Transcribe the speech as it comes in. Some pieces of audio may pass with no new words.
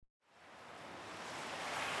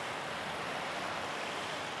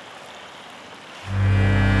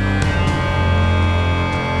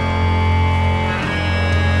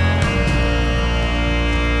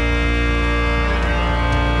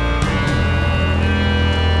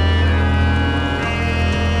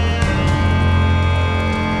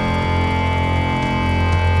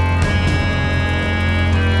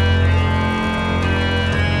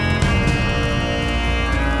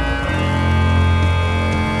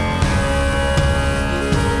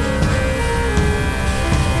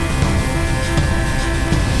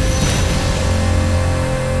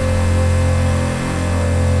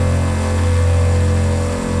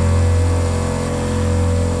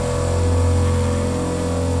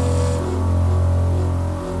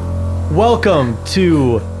Welcome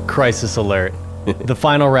to Crisis Alert, the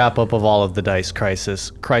final wrap-up of all of the Dice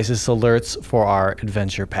Crisis alerts for our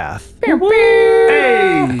adventure path.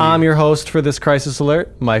 Hey! I'm your host for this Crisis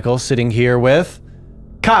Alert, Michael, sitting here with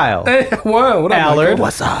Kyle, Hey, whoa, what up, Allard, Michael?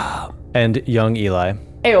 What's up? and young Eli.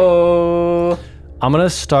 Heyo. I'm going to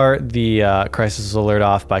start the Crisis Alert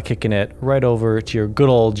off by kicking it right over to your good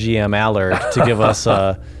old GM Allard to give us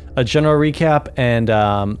a general recap and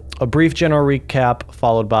a brief general recap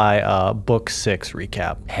followed by a Book 6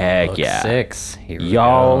 recap. Heck yeah. 6. Here we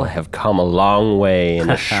Y'all go. have come a long way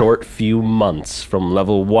in a short few months from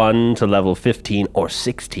level 1 to level 15 or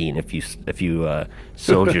 16 if you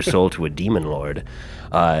sold your soul to a demon lord.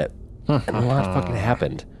 And a lot fucking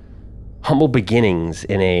happened. Humble beginnings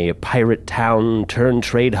in a pirate town turned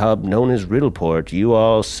trade hub known as Riddleport. You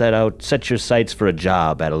all set your sights for a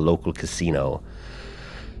job at a local casino.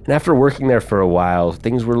 And after working there for a while,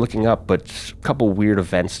 things were looking up, but a couple weird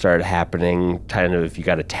events started happening. Kind of, you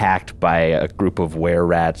got attacked by a group of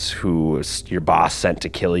were-rats who your boss sent to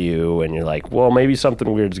kill you, and you're like, well, maybe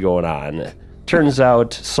something weird's going on. Turns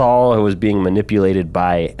out Saul was being manipulated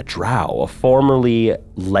by a drow, a formerly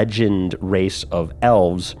legend race of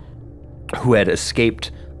elves who had escaped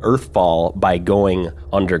Earthfall by going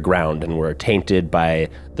underground and were tainted by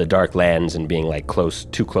the Dark Lands and being like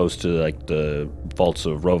too close to like the vaults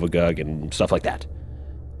of Rovagug and stuff like that.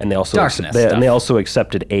 And they also Darkness they also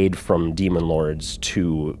accepted aid from demon lords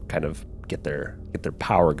to kind of get their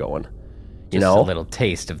power going. You Just know, a little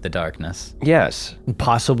taste of the darkness. yes,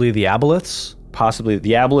 Possibly the Aboleths? possibly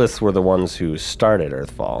the Aboleths were the ones who started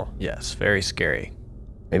Earthfall. Yes, very scary.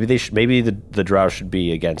 Maybe the drow should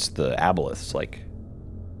be against the Aboleths, like.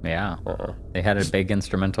 Yeah. They had a big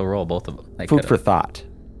instrumental role, both of them. They Food could've- for thought.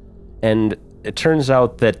 And it turns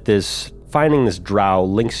out that finding this drow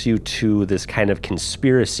links you to this kind of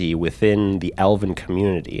conspiracy within the elven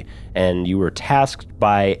community. And you were tasked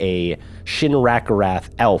by a Shinrakarath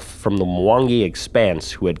elf from the Mwangi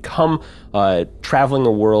Expanse who had come traveling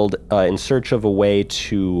the world in search of a way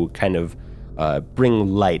to kind of bring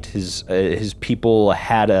light. His people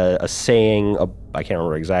had a saying, I can't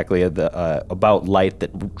remember exactly, about light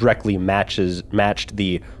that directly matched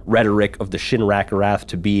the rhetoric of the Shinrakarath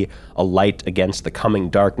to be a light against the coming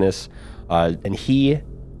darkness. And he,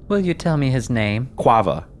 Will you tell me his name?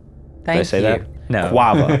 Quava. Thank Did I say you. that? No.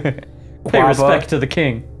 Quava. Pay respect to the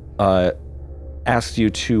king. Asked you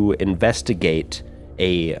to investigate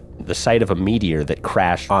the site of a meteor that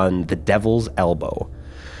crashed on the Devil's Elbow.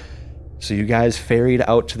 So you guys ferried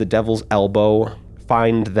out to the Devil's Elbow,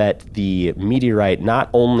 find that the meteorite not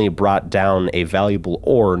only brought down a valuable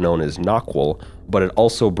ore known as Nokwal, but it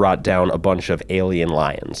also brought down a bunch of alien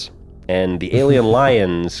lions. And the alien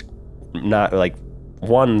lions, not like,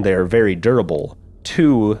 one, they're very durable.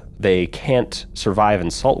 Two, they can't survive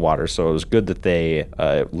in salt water, so it was good that they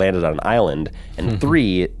landed on an island. And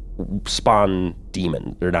three, spawn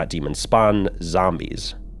spawn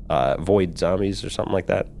zombies. Void zombies or something like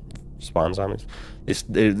that. Spawn zombies.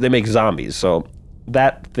 They make zombies, so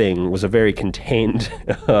that thing was a very contained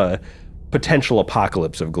potential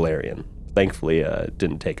apocalypse of Galarian. Thankfully, it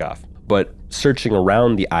didn't take off. But searching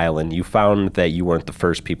around the island, you found that you weren't the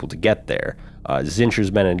first people to get there.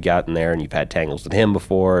 Zincher's men had gotten there, and you've had tangles with him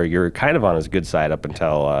before. You're kind of on his good side up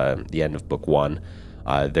until the end of Book 1.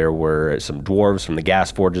 There were some dwarves from the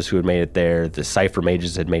Gas Forges who had made it there. The Cypher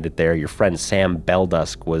Mages had made it there. Your friend Sam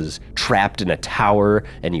Beldusk was trapped in a tower,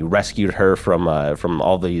 and you rescued her from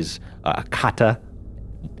all these Kata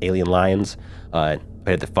alien lions. We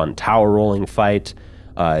had the fun tower rolling fight.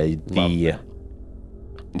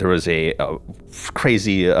 There was a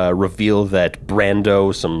crazy reveal that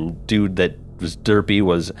Brando, some dude that was derpy,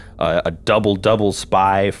 was a double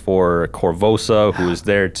spy for Corvosa, who was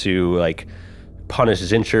there to like punish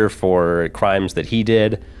Zincher for crimes that he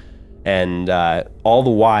did. And all the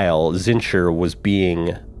while, Zincher was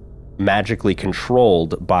being magically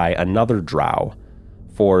controlled by another drow.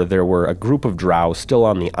 For there were a group of drow still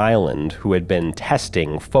on the island who had been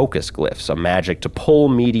testing focus glyphs, a magic to pull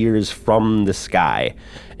meteors from the sky,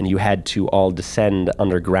 and you had to all descend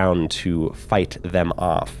underground to fight them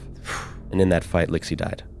off. And in that fight, Lixie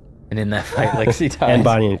died. And in that fight, Lexi dies. And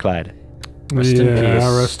Bonnie and Clyde. Rest in peace.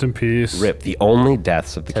 Rest in peace. Rip, the only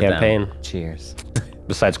deaths of the To them. campaign, Cheers.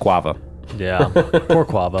 besides Quava. Yeah. Poor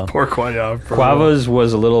Quava. Poor Quaya. Quava's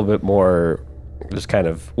was a little bit more just kind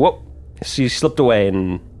of, whoop, she slipped away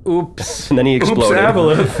and Oops. and then he exploded.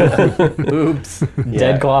 Oops. Yeah.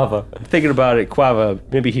 Dead Quava. Thinking about it, Quava,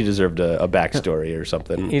 maybe he deserved a backstory or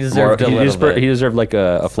something. He deserved a little bit. He deserved like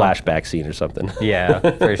a flashback scene or something. Yeah,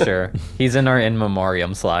 for sure. He's in our in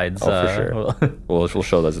memoriam slides. Oh, for sure. We'll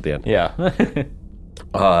show those at the end. Yeah.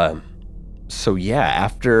 So yeah,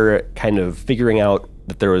 after kind of figuring out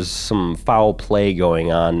that there was some foul play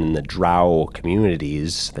going on in the drow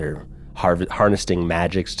communities, they're harnessing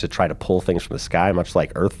magics to try to pull things from the sky, much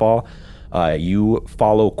like Earthfall. You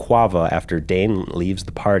follow Quava after Dane leaves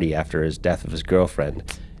the party after his death of his girlfriend.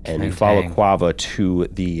 And you follow Quava to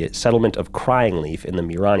the settlement of Crying Leaf in the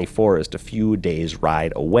Mirani Forest, a few days'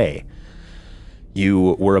 ride away.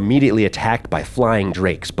 You were immediately attacked by flying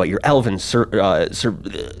drakes, but your elven saviors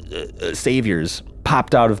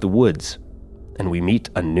popped out of the woods. And we meet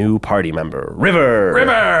a new party member, River!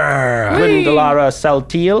 Glindalara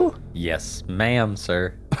Saltiel. Yes, ma'am,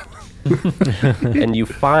 sir. And you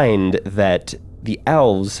find that the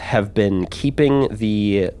elves have been keeping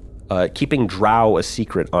drow a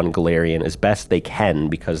secret on Galarian as best they can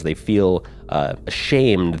because they feel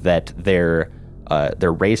ashamed that their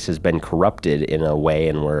race has been corrupted in a way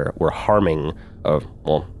and were harming. I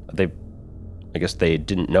guess they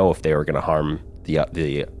didn't know if they were going to harm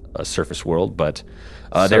the surface world, but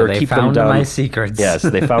they were keeping them down. My secrets. Yes,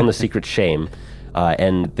 they found the secret shame,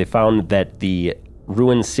 and they found that the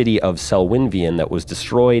ruined city of Selwynvian that was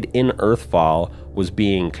destroyed in Earthfall was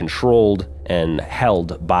being controlled and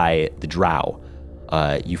held by the drow.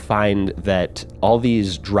 You find that all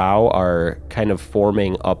these drow are kind of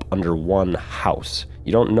forming up under one house.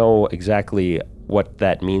 You don't know exactly what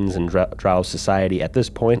that means in drow society at this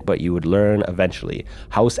point, but you would learn eventually.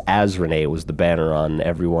 House Azrene was the banner on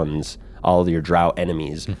all of your drow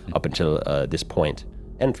enemies up until this point,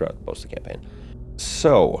 and throughout most of the campaign.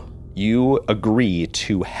 So you agree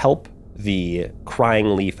to help the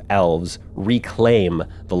Crying Leaf elves reclaim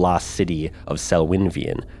the lost city of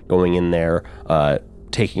Selwynvian, going in there,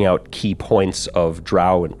 taking out key points of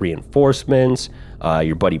drow and reinforcements.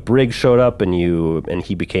 Your buddy Briggs showed up, and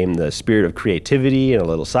he became the spirit of creativity in a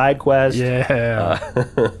little side quest. Yeah.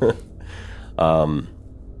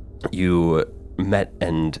 You met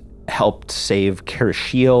and helped save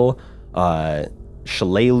Karashiel.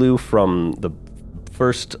 Shalelu from the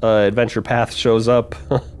first adventure path shows up.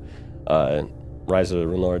 Rise of the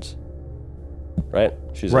Runelords. Right?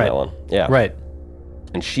 She's in that one. Yeah. Right.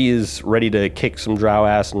 And she is ready to kick some drow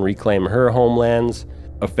ass and reclaim her homelands.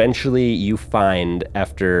 Eventually, you find,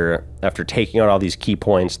 after taking out all these key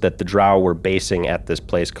points, that the drow were basing at this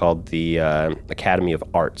place called the Academy of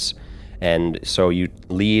Arts. And so you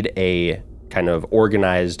lead a kind of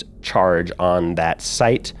organized charge on that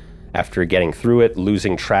site. After getting through it,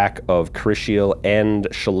 losing track of Karashiel and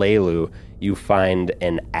Shalelu, you find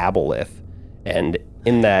an aboleth. And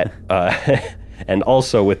in that... And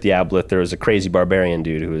also with the aboleth, there was a crazy barbarian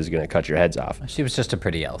dude who was going to cut your heads off. She was just a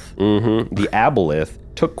pretty elf. Mm-hmm. The aboleth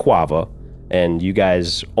took Quava, and you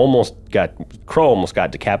guys Crow almost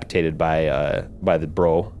got decapitated by the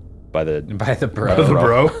bro. By the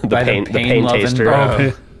pain taster.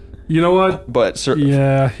 Bro. You know what? But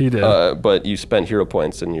yeah, he did. But you spent hero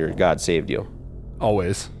points, and your god saved you.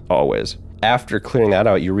 Always. After clearing that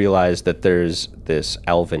out, you realize that there's this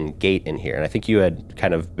elven gate in here, and I think you had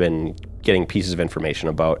kind of been getting pieces of information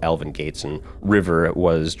about elven gates, and River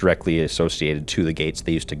was directly associated to the gates.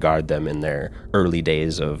 They used to guard them in their early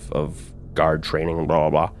days of guard training and blah,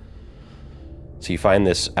 blah, blah. So you find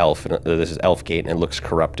this elf gate, and it looks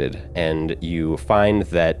corrupted, and you find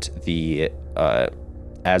that the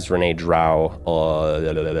Azrene drow,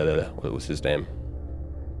 what was his name?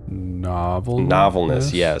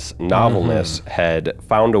 Novelness, yes. Novelness had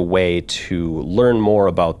found a way to learn more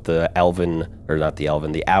about the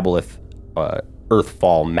aboleth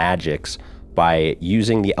Earthfall magics by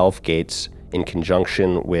using the elf gates in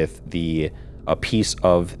conjunction with a piece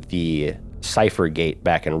of the Cipher Gate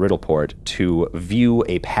back in Riddleport to view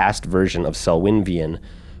a past version of Selwynvian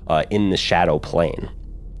in the Shadow Plane.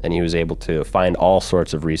 And he was able to find all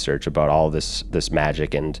sorts of research about all this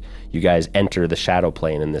magic, and you guys enter the Shadow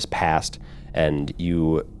Plane in this past, and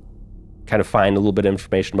you kind of find a little bit of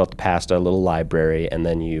information about the past, a little library, and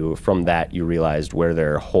then from that you realized where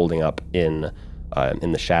they're holding up in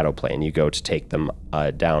the Shadow Plane. You go to take them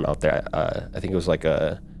down out there. I think it was like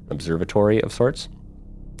an observatory of sorts,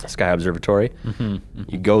 Sky Observatory.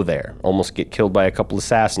 You go there, almost get killed by a couple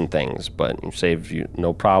assassin things, but you saved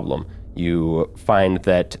no problem. You find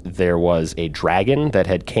that there was a dragon that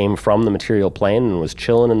had came from the material plane and was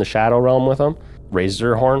chilling in the Shadow Realm with them.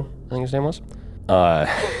 Razorhorn, I think his name was.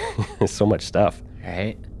 So much stuff.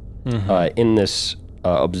 Right. In this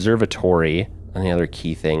observatory, and the other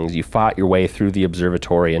key things, you fought your way through the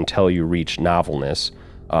observatory until you reached Novelness,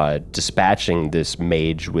 dispatching this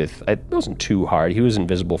mage with, it wasn't too hard. He was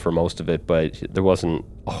invisible for most of it, but there wasn't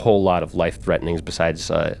a whole lot of life threatenings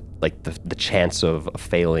besides like the chance of a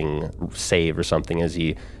failing save or something as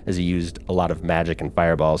he used a lot of magic and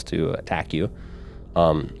fireballs to attack you.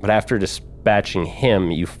 But after dispatching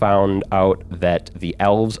him, you found out that the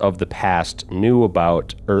elves of the past knew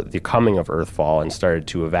about the coming of Earthfall and started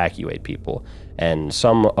to evacuate people. And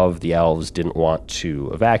some of the elves didn't want to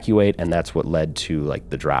evacuate, and that's what led to like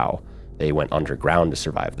the Drow. They went underground to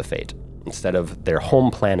survive the fate instead of their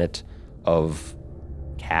home planet of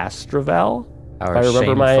Castravel. If I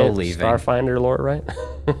remember my Starfinder lore right.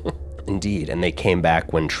 Indeed, and they came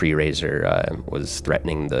back when Tree Razor was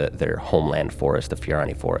threatening their homeland forest, the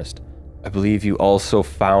Fiarani Forest. I believe you also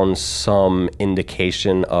found some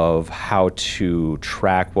indication of how to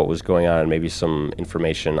track what was going on, and maybe some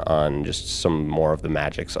information on just some more of the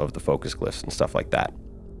magics of the focus glyphs and stuff like that.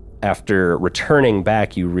 After returning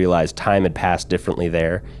back, you realized time had passed differently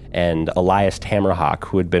there, and Elias Hammerhawk,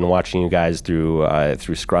 who had been watching you guys through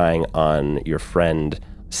scrying on your friend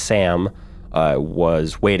Sam,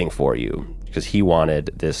 was waiting for you because he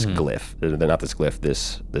wanted this glyph, not this glyph,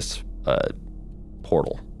 this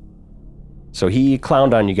portal. So he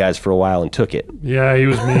clowned on you guys for a while and took it. Yeah, he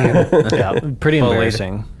was mean. Yeah, pretty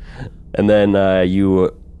embarrassing. And then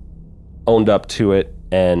you owned up to it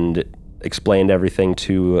and explained everything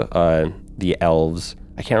to the elves.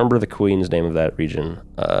 I can't remember the queen's name of that region,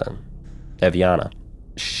 Eviana.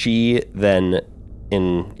 She then,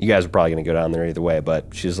 you guys are probably going to go down there either way,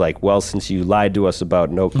 but she's like, well, since you lied to us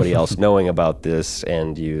about nobody else knowing about this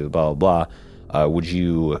and you blah, blah, blah, would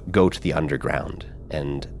you go to the underground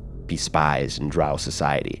and be spies in Drow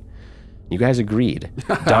society? You guys agreed.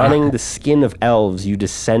 Donning the skin of elves, you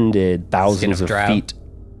descended thousands of feet.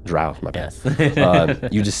 Drow, my bad. Yes.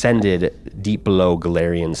 You descended deep below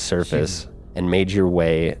Galarian's surface and made your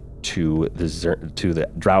way to the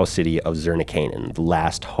Drow city of Zernikanen, the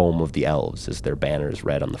last home of the elves, as their banners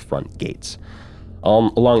read on the front gates.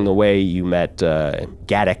 Along the way, you met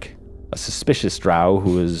Gaddock, a suspicious Drow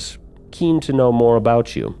who was keen to know more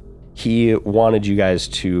about you. He wanted you guys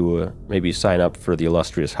to maybe sign up for the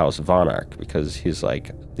illustrious House Vonarch because he's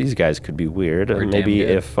like, these guys could be weird. And maybe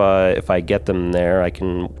if I get them there, I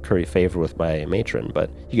can curry favor with my matron. But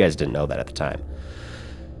you guys didn't know that at the time.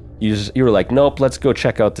 You were like, nope, let's go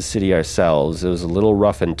check out the city ourselves. It was a little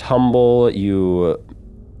rough and tumble. You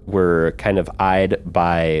were kind of eyed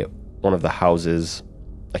by one of the houses.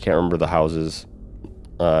 I can't remember the houses.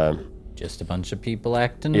 Just a bunch of people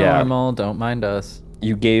acting normal. Don't mind us.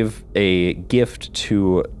 You gave a gift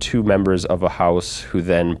to two members of a house who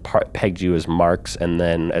then pegged you as marks, and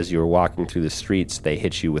then as you were walking through the streets, they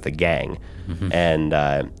hit you with a gang.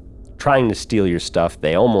 And trying to steal your stuff,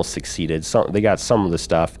 they almost succeeded. They got some of the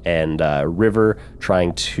stuff, and River,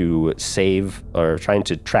 trying to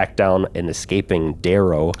track down an escaping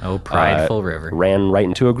Darrow. Oh, prideful River. Ran right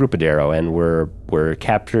into a group of Darrow and were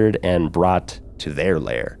captured and brought to their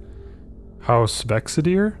lair. House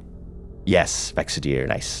Vexidir? Yes, Vexidir.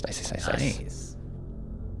 Nice.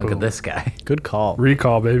 Look at this guy. Good call.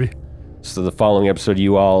 Recall, baby. So the following episode,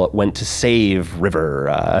 you all went to save River,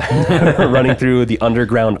 running through the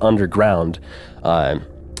underground.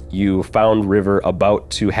 You found River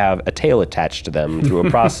about to have a tail attached to them through a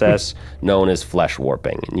process known as flesh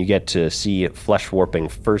warping. And you get to see flesh warping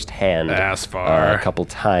firsthand a couple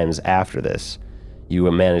times after this.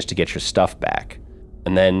 You managed to get your stuff back.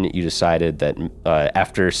 And then you decided that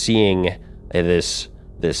after seeing this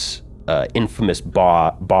infamous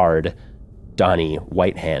bard, Donnie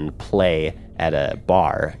Whitehand, play at a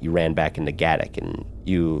bar, you ran back into Gaddock and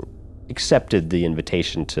you accepted the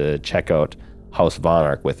invitation to check out House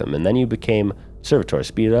Vonarch with him. And then you became servitor.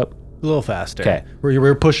 Speed it up. A little faster. Okay.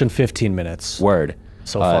 We're pushing 15 minutes. Word.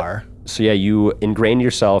 So far. So yeah, you ingrained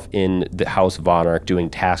yourself in the House Vonarch, doing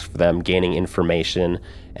tasks for them, gaining information,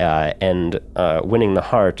 and winning the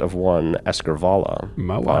heart of one Eskervala.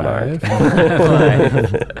 My Vonarch.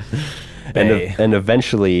 wife. And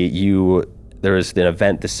eventually there was an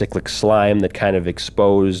event, the Cyclic Slime, that kind of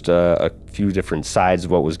exposed a few different sides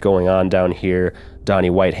of what was going on down here. Donnie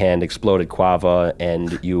Whitehand exploded Quava,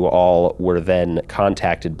 and you all were then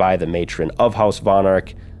contacted by the matron of House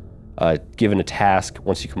Vonarch, given a task.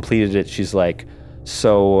 Once you completed it, she's like,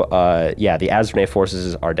 so the Azrene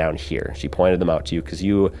forces are down here. She pointed them out to you because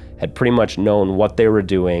you had pretty much known what they were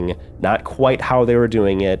doing, not quite how they were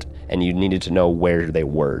doing it, and you needed to know where they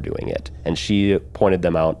were doing it. And she pointed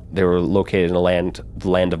them out. They were located in the land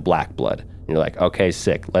of Blackblood. And you're like, okay,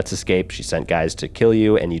 sick, let's escape. She sent guys to kill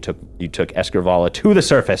you, and you took Eskervala to the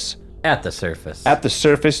surface. At the surface. At the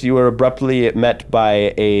surface, you were abruptly met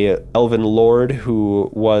by a elven lord who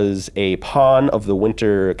was a pawn of the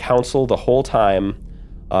Winter Council the whole time.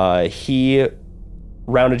 He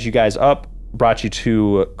rounded you guys up, brought you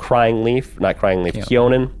to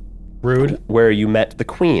Keonan, Rude. where you met the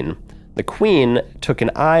queen. The queen took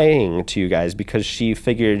an eyeing to you guys because she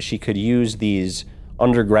figured she could use these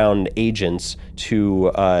underground agents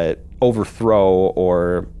to overthrow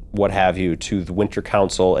or what have you to the Winter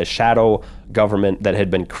Council, a shadow government that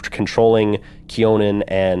had been controlling Keonan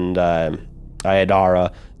and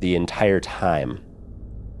Ayadara the entire time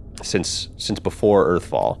since before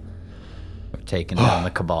Earthfall. We're taking down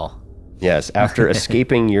the Cabal. Yes, after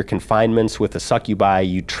escaping your confinements with the succubi,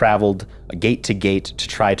 you traveled gate to gate to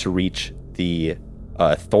try to reach the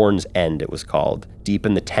Thorn's End, it was called, deep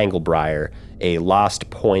in the Tanglebriar, a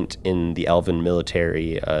lost point in the Elven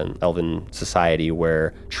military, Elven society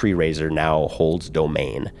where Tree Razor now holds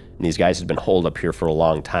domain. And these guys had been holed up here for a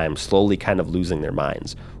long time, slowly kind of losing their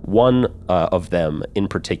minds. One of them in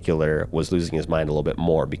particular was losing his mind a little bit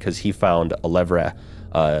more because he found Alevra,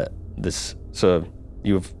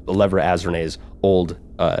 you have Alevra Azrene's old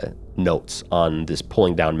notes on this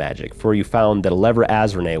pulling down magic. For you found that Alevra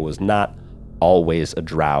Azrene was not always a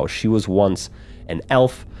drow. She was once an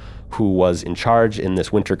elf who was in charge in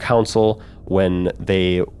this Winter Council when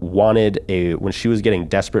when she was getting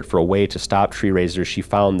desperate for a way to stop Tree Razor. She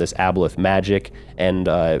found this Aboleth magic, and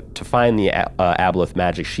to find the Aboleth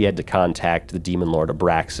magic, she had to contact the Demon Lord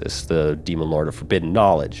Abraxas, the Demon Lord of Forbidden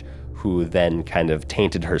Knowledge, who then kind of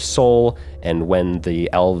tainted her soul. And when the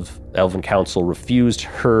Elven Council refused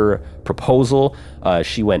her proposal,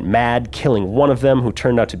 she went mad, killing one of them, who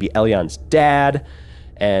turned out to be Elion's dad,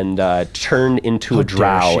 and turned into a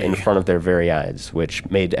drow in front of their very eyes, which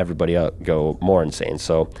made everybody go more insane.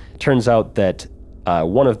 So it turns out that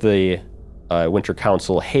one of the Winter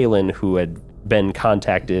Council, Halen, who had been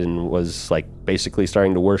contacted and was like basically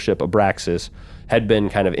starting to worship Abraxas, had been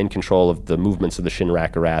kind of in control of the movements of the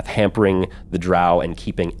Shinrak Arath, hampering the drow and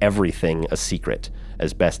keeping everything a secret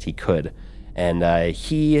as best he could. And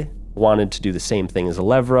he wanted to do the same thing as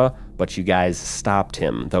Alevra, but you guys stopped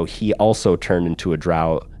him, though he also turned into a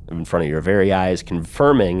drow in front of your very eyes,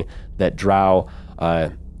 confirming that drow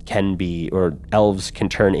can be, or elves can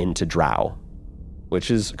turn into drow,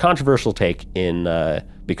 which is a controversial take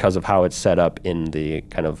because of how it's set up in the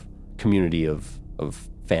kind of community of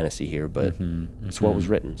fantasy here, but it's what was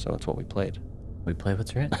written, so it's what we played. We play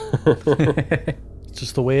what's written. It's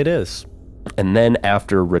just the way it is. And then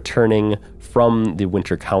after returning from the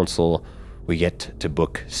Winter Council, we get to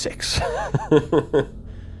Book 6.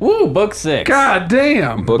 Woo, Book 6. God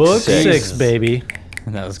damn. Book 6, baby.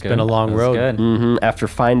 That was good. Been a long road. Good. After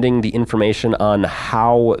finding the information on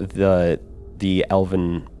how the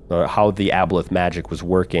Elven, or how the Aboleth magic was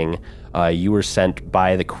working, you were sent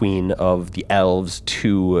by the Queen of the Elves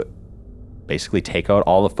to basically take out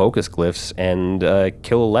all the focus glyphs and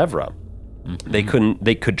kill Alevra. They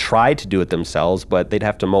could try to do it themselves, but they'd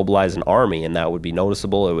have to mobilize an army, and that would be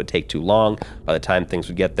noticeable. It would take too long. By the time things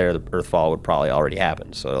would get there, the Earthfall would probably already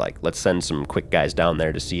happen. So like, let's send some quick guys down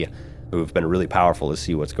there to see, who've been really powerful, to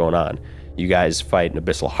see what's going on. You guys fight an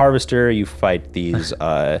Abyssal Harvester. You fight these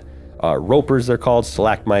ropers, they're called,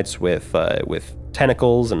 stalagmites with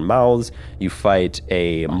tentacles and mouths. You fight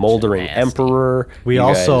a moldering emperor. We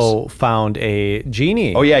also found a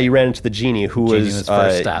genie. Oh yeah, you ran into the genie, who was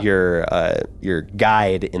first stop. your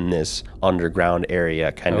guide in this underground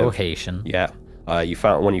area, kind of. Oh, Haitian. Yeah.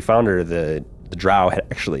 When you found her, the drow had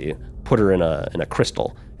actually put her in a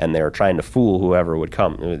crystal, and they were trying to fool whoever would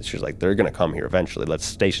come. She was like, they're gonna come here eventually. Let's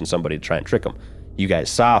station somebody to try and trick them. You guys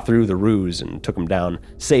saw through the ruse and took them down,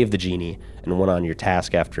 saved the genie, and went on your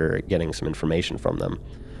task after getting some information from them.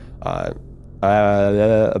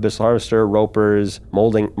 Abyssal Harvester, Ropers,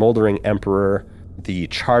 Moldering Emperor, the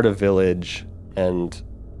Charta Village, and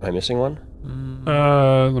am I missing one?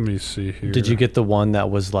 Let me see here. Did you get the one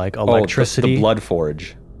that was like electricity? The Blood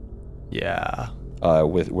Forge. Yeah.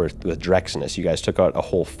 With Drexinus, you guys took out a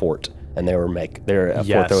whole fort, and they were fort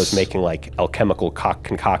that was making like alchemical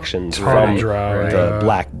concoctions from the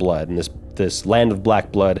Black Blood, and this land of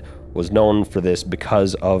Black Blood was known for this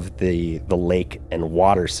because of the lake and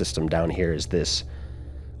water system down here is this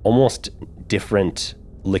almost different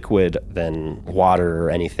liquid than water or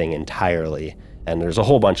anything entirely. And there's a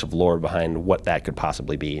whole bunch of lore behind what that could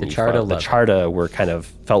possibly be. The Charta were kind of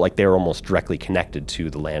felt like they were almost directly connected to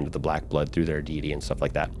the land of the Black Blood through their deity and stuff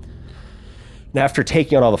like that. And after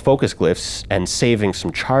taking out all the focus glyphs and saving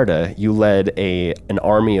some Charta, you led an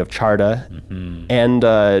army of Charta, and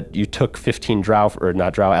you took 15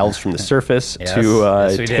 elves from the surface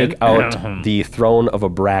to take out the throne of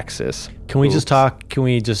Abraxas. Can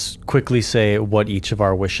we just quickly say what each of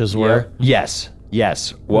our wishes were? Yes.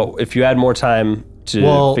 Well, if you had more time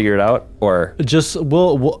to figure it out, or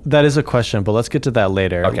that is a question, but let's get to that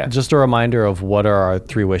later. Okay. Just a reminder of what are our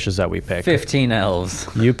 3 wishes that we picked. 15 elves.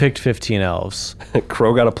 You picked 15 elves.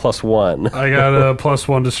 Crow got a +1. I got a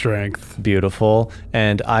 +1 to strength. Beautiful.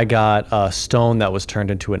 And I got a stone that was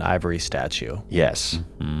turned into an ivory statue. Yes,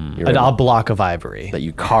 A block of ivory. that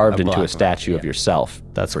you carved into a statue of yourself.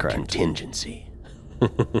 That's for correct. Contingency.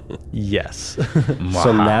 Yes.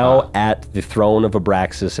 So now at the throne of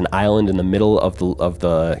Abraxas, an island in the middle of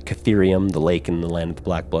the Catherium, the lake in the land of the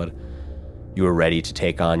Black Blood, you are ready to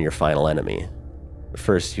take on your final enemy.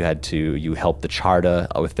 First, you helped the Charda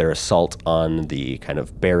with their assault on the kind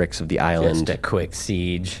of barracks of the island. Just a quick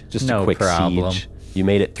siege. Just no a quick problem. siege. You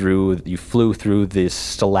made it through. You flew through this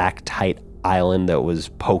stalactite island that was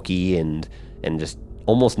pokey and just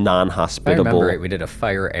almost If I non-hospitable. remember right, we did a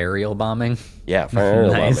fire aerial bombing. Yeah, fire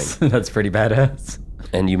aerial Nice. bombing. That's pretty badass.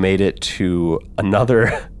 And you made it to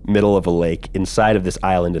another middle of a lake, inside of this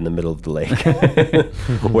island in the middle of the lake,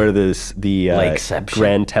 where the Lakeception.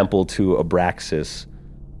 grand temple to Abraxas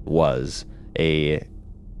was a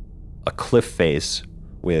cliff face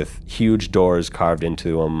with huge doors carved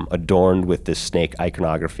into them, adorned with this snake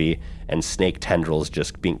iconography and snake tendrils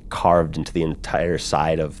just being carved into the entire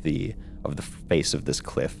side of the face of this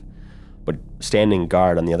cliff. But standing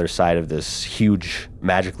guard on the other side of this huge,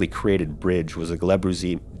 magically created bridge was a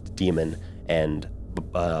Glebru demon and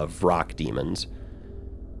Vrock demons.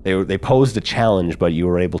 They posed a challenge, but you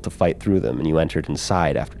were able to fight through them, and you entered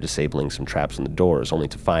inside after disabling some traps on the doors, only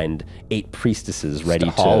to find 8 priestesses ready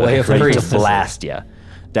to blast you.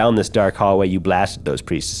 Down this dark hallway, you blasted those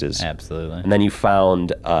priestesses. Absolutely. And then you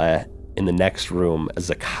found, in the next room, a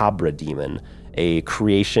Zacabra demon, a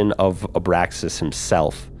creation of Abraxas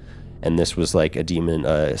himself. And this was like a demon,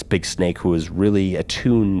 a big snake who was really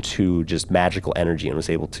attuned to just magical energy and was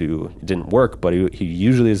able to, it didn't work, but he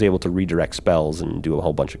usually is able to redirect spells and do a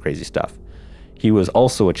whole bunch of crazy stuff. He was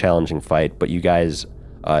also a challenging fight, but you guys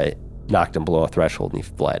knocked him below a threshold and he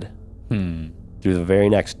fled. Through the very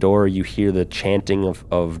next door, you hear the chanting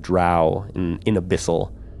of drow in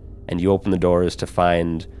Abyssal, and you open the doors to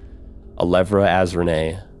find Alevra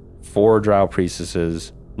Azrene, 4 drow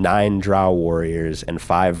priestesses, 9 drow warriors, and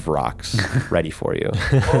 5 Vrocks ready for you.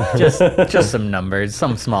 Just some numbers,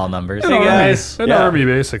 some small numbers. An Yeah. army,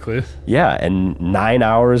 basically. Yeah, and 9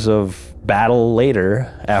 hours of battle later,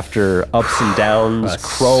 after ups and downs,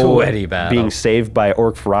 Crow sweaty battle. being saved by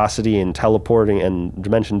Orc Ferocity and teleporting and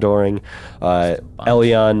Dimension Dooring,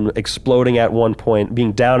 Elion exploding at one point,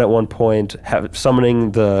 being down at one point,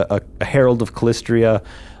 summoning a Herald of Callistria,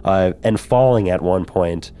 and falling at one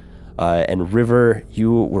point. And River,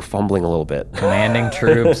 you were fumbling a little bit. Commanding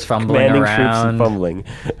troops, fumbling Commanding around. troops and fumbling.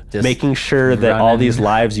 Just Making sure that all running. these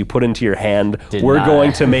lives you put into your hand were not.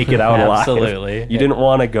 going to make it out alive. Absolutely. You didn't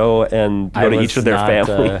want to go and go to each of their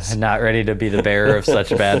families. Not ready to be the bearer of such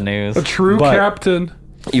bad news. A true But- captain.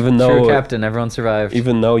 Even though True captain, everyone survived.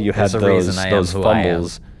 even though you had There's a reason I am those who I am.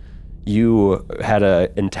 fumbles, you had an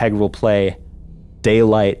integral play.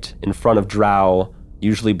 Daylight in front of Drow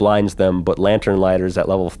usually blinds them, but Lantern Lighters at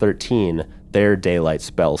level 13, their daylight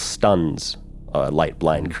spell stuns light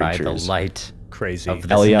blind By creatures. the light Crazy. of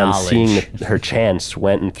this Elion, knowledge. seeing her chance,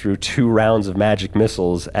 went and threw 2 rounds of magic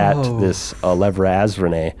missiles at this Alevra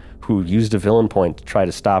Azrene, who used a villain point to try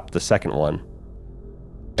to stop the second one.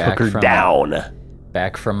 Back Took her from- down.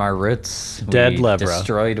 Back from our roots. Dead we Levra.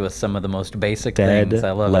 Destroyed with some of the most basic Dead things.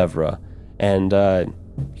 I love it. Levra. And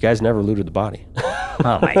you guys never looted the body.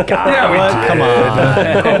 Oh my god. What? Come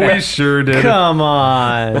on. We sure did. Come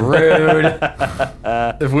on. Rude.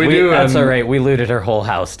 If we do, That's all right. We looted her whole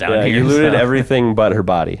house down Yeah, here. you looted so- everything but her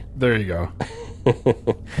body. there you go.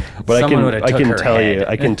 But Someone would've I took can her tell you, head.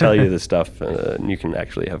 I can tell you this stuff, and you can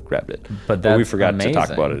actually have grabbed it. But we that's forgot to talk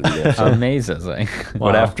amazing. about it in the episode. Amazing.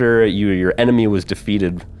 But after your enemy was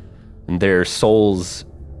defeated, and their souls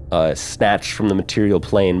snatched from the material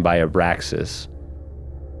plane by Abraxas,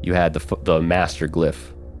 you had the master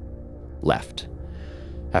glyph left.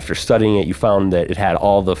 After studying it, you found that it had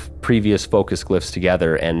all the previous focus glyphs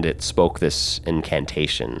together, and it spoke this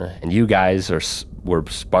incantation. And you guys were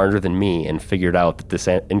smarter than me and figured out that this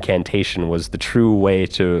incantation was the true way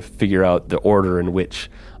to figure out the order in which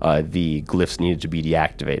the glyphs needed to be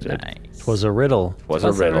deactivated. Nice. It was a riddle. It was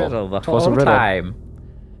a riddle. The It was a whole riddle. time.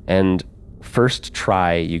 And first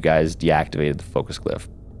try, you guys deactivated the focus glyph.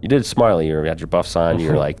 You did it smartly. You had your buffs on. You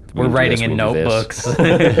were like, We're writing in notebooks.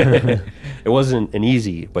 It wasn't an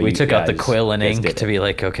easy, but We you took out the guys- quill and you guys ink did to it. be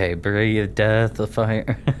like, okay, breathe, death, the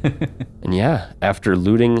fire. And yeah, after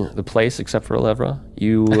looting the place, except for Alevra,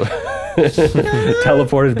 you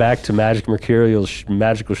teleported back to Magic Mercurial's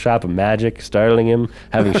magical shop of magic, startling him,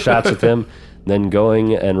 having shots with him. then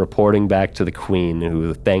going and reporting back to the queen,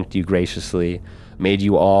 who thanked you graciously, made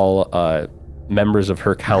you all members of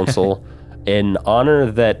her council, an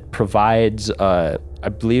honor that provides, I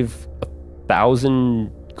believe,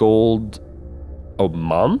 1,000 gold a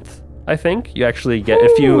month. I think you actually get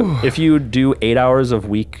if you do 8 hours of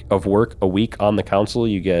work a week on the council,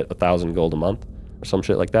 you get 1,000 gold a month or some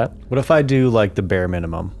shit like that. What if I do like the bare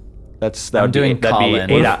minimum? That'd I'm doing be call-in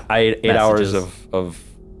eight hours messages. of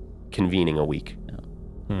convening a week.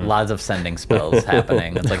 Lots of sending spells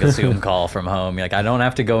happening. It's like a Zoom call from home. You're like, I don't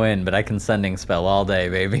have to go in, but I can sending spell all day,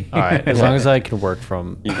 baby. All right, as long as I can work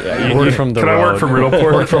from Yeah, from the Can road. I work from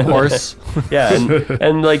Riddleport? Work from horse. Yeah,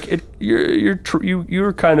 and like you're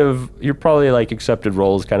probably like accepted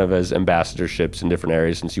roles kind of as ambassadorships in different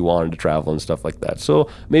areas since you wanted to travel and stuff like that. So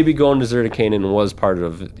maybe going to Zerda Canaan was part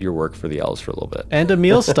of your work for the elves for a little bit. And a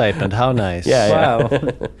meal stipend. How nice. Yeah, Wow.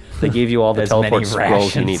 they gave you all the As many teleport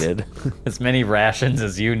scrolls you rations. needed. As many rations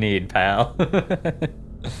as you need, pal.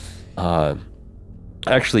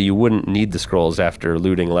 Actually, you wouldn't need the scrolls after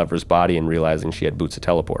looting Lever's body and realizing she had boots of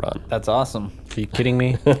teleport on. That's awesome. Are you kidding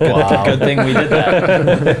me? Good thing we did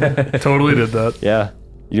that. Totally did that. Yeah,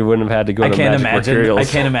 you wouldn't have had to go I to can't magic imagine. materials. I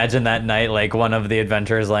can't imagine that night, like one of the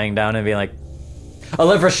adventurers laying down and being like,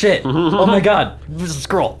 "Alevra, shit! Oh my god, there's a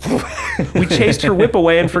scroll." We chased her whip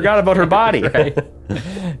away and forgot about her body. Right?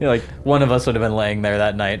 You're like, one of us would have been laying there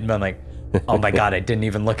that night and been like, "Oh my god, I didn't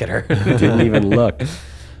even look at her." Didn't even look.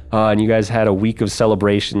 And you guys had a week of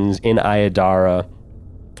celebrations in Ayadara,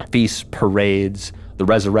 feasts, parades, the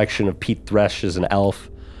resurrection of Pete Thresh as an elf.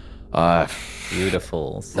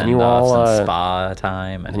 Beautiful you send-offs all, and spa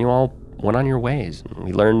time. And you all went on your ways.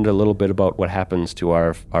 We learned a little bit about what happens to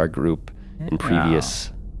our group in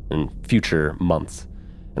previous and future months.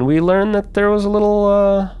 And we learned that there was a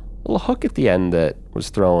little hook at the end that was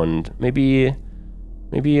thrown. Maybe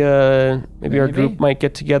our group might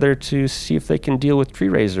get together to see if they can deal with Tree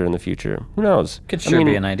Razor in the future. Who knows? Could sure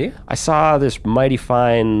be an idea. I saw this mighty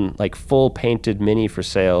fine, like full painted mini for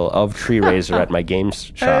sale of Tree Razor at my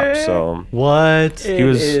games shop. So What? he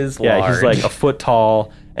was, is he's large. like a foot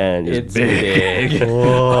tall and he's It's big. big.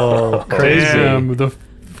 Whoa, crazy. Damn, the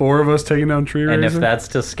 4 of us taking down Tree And Razor. if that's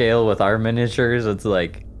to scale with our miniatures, it's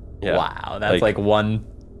like, Yeah. wow, that's Like- like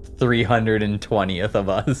 1/320th of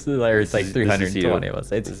us. Or it's like is 320 you. of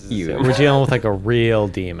us. It's This is huge. you. We're dealing with like a real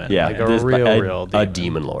demon. Yeah, like a this- real a demon.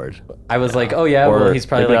 demon lord. I was like, oh yeah, Or well he's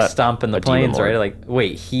probably maybe like not stomping the a demon plains, lord. right? Like,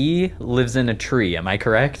 wait, he lives in a tree. Am I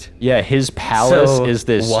correct? Yeah, his palace So, is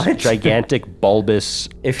this what? gigantic bulbous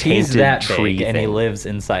If he's tainted that tree big and he thing. lives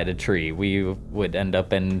inside a tree, we would end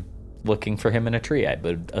up looking for him in a tree, I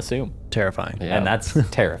would assume. Terrifying. Yeah. And that's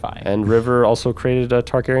terrifying. And River also created a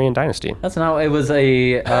Targaryen dynasty. That's not. It was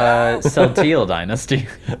a Celtial dynasty.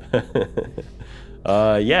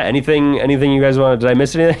 Yeah. Anything you guys want? Did I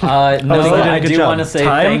miss anything? No, you did a I good do job. want to say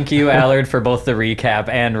Time? thank you, Allard, for both the recap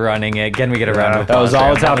and running it. Can we get a round of that applause? was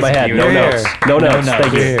all on for him? top of my That head. was No beautiful. notes. No notes.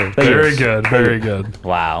 Thank you. Here. Thank you. very good, very good.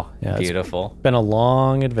 Wow, Yeah, it's- beautiful. Been a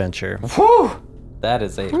long adventure. Whew. That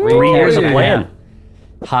is a 3 years of plan.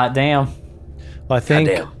 Hot damn. Well, I think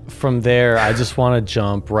Goddamn. from there, I just want to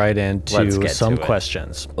jump right Let's into get some to it.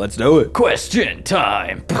 questions. Let's do it. Question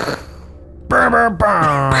time. Wow.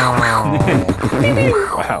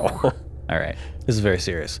 All right. This is very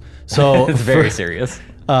serious. So, It's very serious.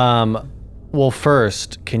 well,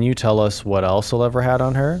 first, can you tell us what else Alevra had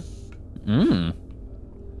on her? And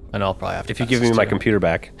I'll probably have to. If you pass give me this my to computer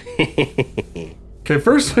back. Okay,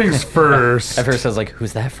 first things first. At first, I was like,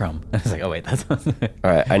 "Who's that from?" I was like, "Oh wait, that's." All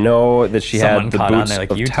right. I know that she Someone had the caught on boots there,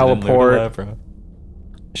 like of you didn't loot teleport. that from.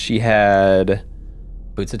 She had.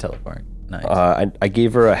 Boots of teleport. Nice. I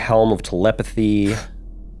gave her a helm of telepathy.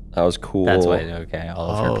 That was cool. That's why. Okay,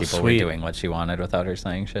 all of her Oh, people sweet. were doing what she wanted without her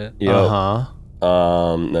saying shit. Yep. Uh-huh.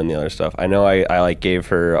 Then the other stuff. I know I like gave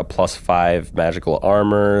her a +5 magical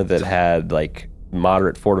armor that had like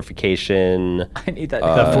moderate fortification. I need that.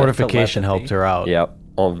 That fortification helped her out. Yep.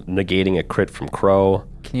 Negating a crit from Crow.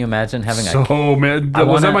 Can you imagine having a? So, man, I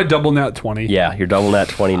was that wanna- my double nat 20? Yeah, your double nat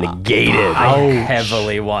 20 negated. I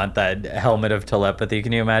heavily want that helmet of telepathy.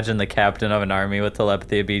 Can you imagine the captain of an army with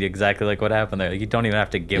telepathy? It'd be exactly like what happened there. Like, you don't even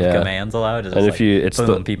have to give Yeah. commands aloud. It's And just if you, like, it's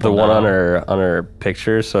boom, the people one on know. her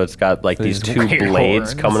picture, so it's got like these These 2 weird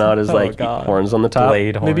blades horns. coming out as Oh, like God. horns on the top.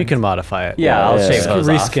 Blade horns. Maybe you can modify it. Yeah, I'll Yeah. shave those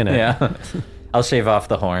Reskin off. it. Yeah. I'll shave off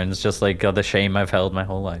the horns, just like the shame I've held my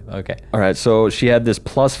whole life. Okay. All right, so she had this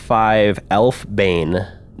 +5 elf bane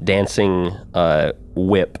dancing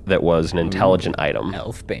whip that was an intelligent item.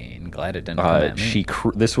 Elfbane. Glad it didn't come at me.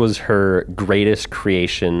 This was her greatest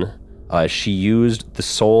creation. She used the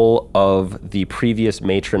soul of the previous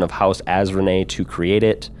matron of House Azrene to create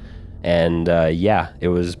it, And yeah, it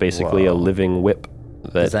was basically a living whip.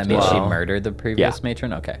 Does that mean she Wow. murdered the previous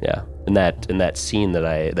matron? Okay. Yeah, in that scene that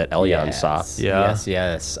Elyon saw. Yeah.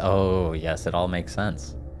 Yes. Oh, yes. It all makes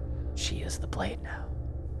sense. She is the blade now.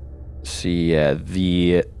 See,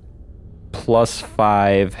 the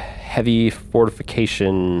 +5 heavy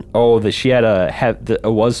fortification. Oh, she had it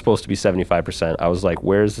was supposed to be 75%. I was like,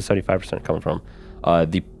 where's the 75% coming from?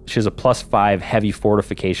 She has a +5 heavy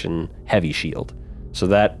fortification heavy shield. So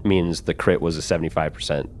that means the crit was a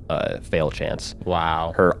 75% fail chance.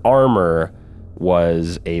 Wow. Her armor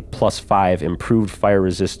was a +5 improved fire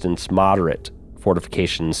resistance moderate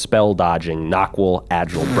fortification spell dodging Knockwool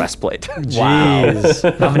agile breastplate.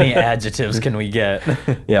 Jeez. How many adjectives can we get?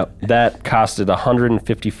 Yep, that costed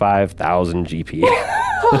 155,000 GP.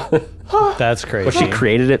 That's crazy. But she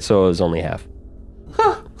created it, so it was only half.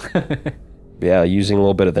 Yeah, using a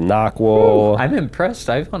little bit of the Knockwool. I'm impressed.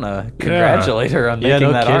 I want to congratulate her on Yeah, making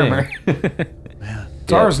no that kidding. armor.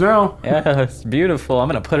 It's ours now. Yeah, it's beautiful. I'm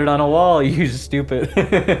going to put it on a wall, you stupid.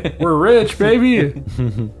 We're rich, baby.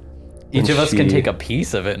 Each of us can she- take a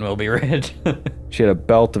piece of it and we'll be rich. She had a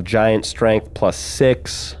belt of giant strength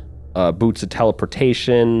 +6, boots of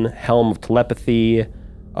teleportation, helm of telepathy,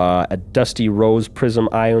 a dusty rose prism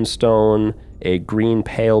ion stone, a green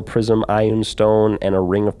pale prism ion stone, and a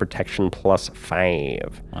ring of protection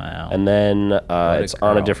 +5. Wow. And then a it's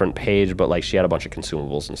on a girl. different page, but like she had a bunch of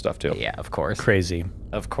consumables and stuff too. Yeah, of course. Crazy.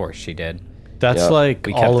 Of course she did. That's Yeah. like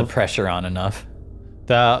We kept all the of pressure on enough.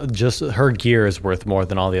 that. Just her gear is worth more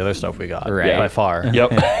than all the other stuff we got. Right. By far.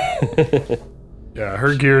 Yep. Yeah,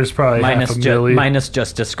 her gear is probably half a milli. Minus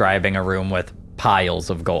just describing a room with piles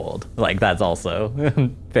of gold. Like, that's also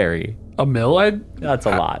very... A mil? That's a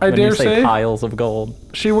lot. I when dare you say say. piles of gold.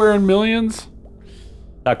 She wearing millions?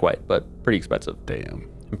 Not quite, but pretty expensive. Damn.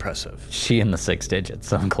 Impressive. She in the 6 digits,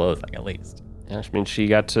 some clothing at least. Yeah, I mean, she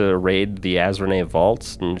got to raid the Azrene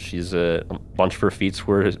vaults, and she's a bunch of her feats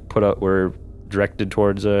were directed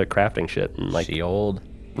towards crafting shit and like She old.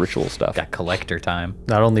 ritual stuff. Got collector time.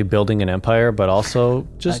 Not only building an empire, but also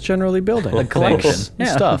just generally building The collection. things and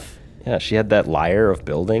Yeah. stuff. Yeah, she had that lyre of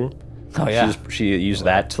building. Oh, yeah. She used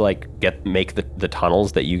that to like make the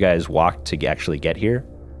tunnels that you guys walked to actually get here.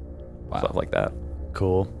 Stuff like that.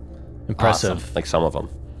 Cool. Impressive. Awesome. Like some of them.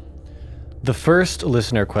 The first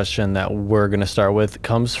listener question that we're going to start with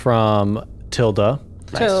comes from Tilda.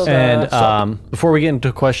 Tilda. And before we get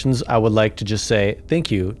into questions, I would like to just say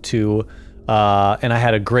thank you to, and I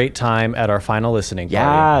had a great time at our final listening party.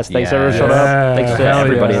 Yes, thanks everyone Yes. showed up. Thanks to Hell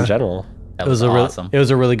everybody yeah. in general. That It was awesome. it was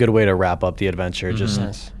a really good way to wrap up the adventure.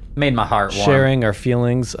 Just Made my heart warm. sharing our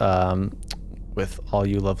feelings with all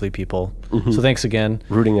you lovely people. So thanks again.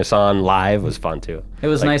 Rooting us on live was fun too. It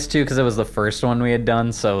was nice too because it was the first one we had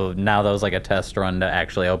done. So now that was like a test run to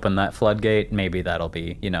actually open that floodgate. Maybe that'll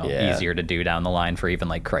be Yeah. easier to do down the line for even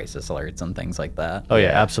like crisis alerts and things like that. Oh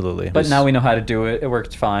yeah, absolutely. But now we know how to do it. It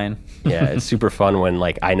worked fine. Yeah, it's super fun when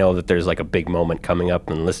like I know that there's like a big moment coming up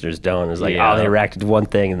and listeners don't. It's like, Yeah. oh, they reacted to one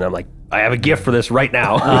thing, and then I'm like, I have a gift for this right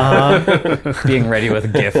now. Being ready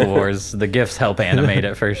with GIF wars. The GIFs help animate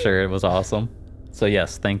it for sure. It was awesome. So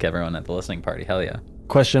yes, thank everyone at the listening party. Hell yeah.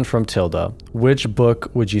 Question from Tilda. Which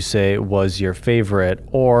book would you say was your favorite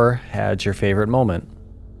or had your favorite moment?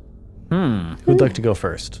 Who'd like to go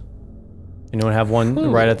first? Anyone have one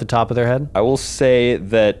right at the top of their head? I will say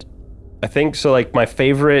that I think so. Like my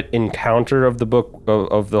favorite encounter of the book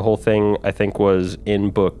of the whole thing, I think, was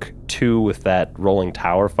in book 2 with that rolling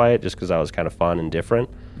tower fight, just because that was kind of fun and different.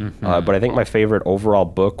 But I think my favorite overall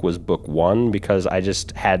book was book 1 because I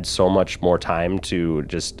just had so much more time to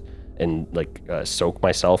just soak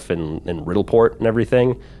myself in Riddleport and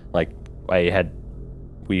everything. Like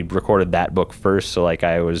we recorded that book first, so like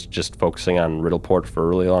I was just focusing on Riddleport for a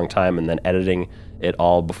really long time and then editing it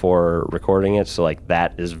all before recording it. So like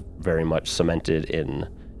that is very much cemented in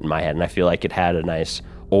my head, and I feel like it had a nice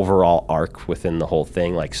overall arc within the whole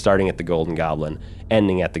thing, like starting at the Golden Goblin,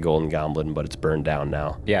 ending at the Golden Goblin, but it's burned down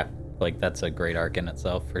now. Yeah, like that's a great arc in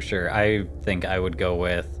itself for sure. I think I would go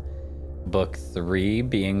with book 3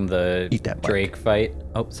 being the Eat that mic. Drake fight.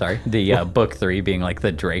 Oh, sorry. The book 3 being like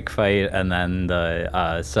the Drake fight, and then the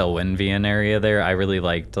Selwynvian area there. I really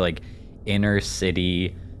liked like inner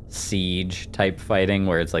city siege type fighting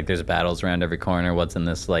where it's like there's battles around every corner. What's in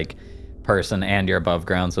this like person and you're above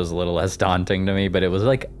ground, so it was a little less daunting to me. But it was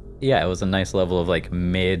like, yeah, it was a nice level of like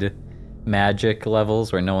mid magic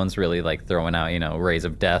levels where no one's really like throwing out rays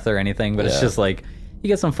of death or anything, but it's just like you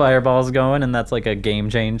get some fireballs going, and that's like a game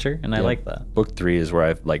changer, and I like that. Book 3 is where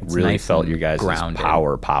I've like really nice felt and your guys' grounded.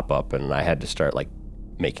 power pop up, and I had to start like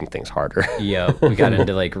making things harder. Yeah, we got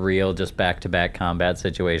into like real just back-to-back combat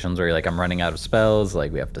situations where you're like, I'm running out of spells,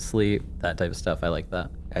 like we have to sleep, that type of stuff. I like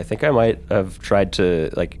that. I think I might have tried to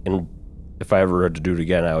like, if I ever had to do it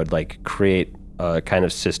again, I would like create a kind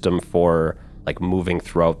of system for like moving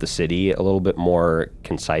throughout the city a little bit more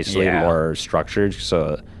concisely, more structured.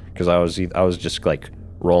 So, because I was just like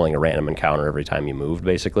rolling a random encounter every time you moved,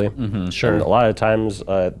 basically. Sure. And a lot of times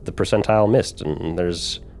the percentile missed, and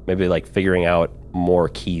there's maybe like figuring out more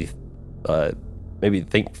key,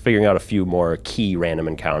 figuring out a few more key random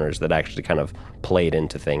encounters that actually kind of played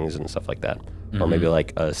into things and stuff like that. Or maybe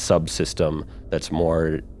like a subsystem that's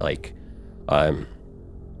more like a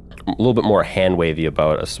little bit more hand wavy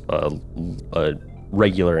about a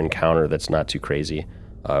regular encounter that's not too crazy,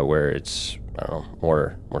 where it's, I don't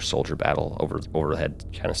know, more soldier battle overhead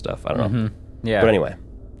kind of stuff. I don't know. Yeah. But anyway,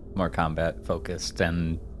 more combat focused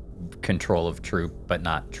and control of troop, but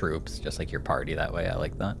not troops, just like your party that way. I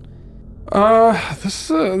like that. This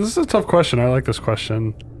is a tough question. I like this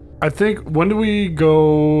question. I think, when do we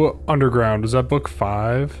go underground? Is that book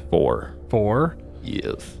 5? 4. 4?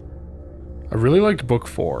 Yes. I really liked book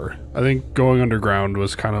 4. I think going underground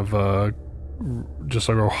was kind of just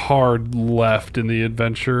like a hard left in the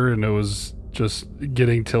adventure, and it was just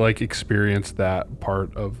getting to like experience that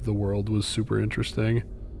part of the world was super interesting.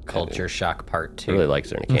 Culture shock part 2. I really like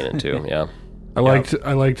Zernikanen too. Yeah. I liked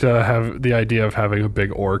to have the idea of having a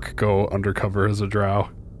big orc go undercover as a drow.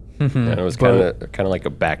 And it was kind of like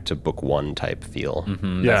a back to book 1 type feel. That's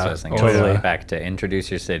what I was thinking. Totally. Back to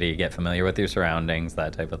introduce your city, get familiar with your surroundings,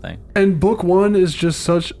 that type of thing. And book 1 is just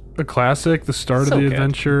such a classic. The start So of the good.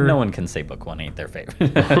 adventure. No one can say book 1 ain't their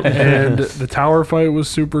favorite. And the tower fight was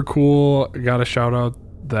super cool. Got to shout out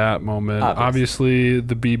that moment. Obviously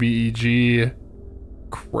the BBEG,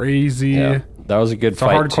 crazy. Yeah. That was a good a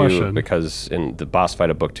fight hard too, question. because in the boss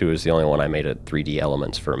fight of book 2 is the only one I made it 3D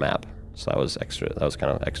elements for a map. So that was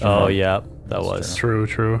kind of extra. Oh fun. yeah, that was.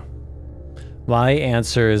 True. My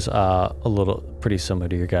answer is a little pretty similar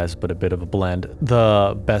to your guys, but a bit of a blend.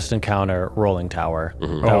 The best encounter, Rolling Tower.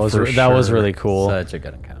 That was really cool. Such a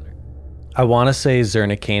good encounter. I want to say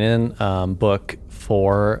Zernikanen, book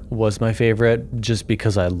 4 was my favorite, just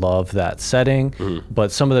because I love that setting.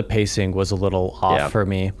 But some of the pacing was a little off for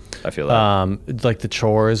me. I feel that. Like the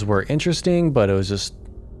chores were interesting, but it was just,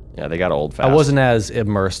 Yeah, they got old fast. I wasn't as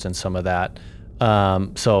immersed in some of that.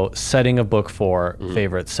 So setting of book 4,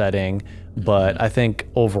 favorite setting, but I think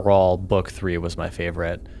overall book 3 was my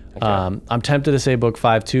favorite. I'm tempted to say book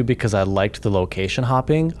 5 too, because I liked the location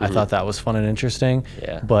hopping. I thought that was fun and interesting.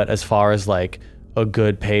 Yeah. But as far as like a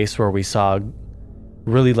good pace where we saw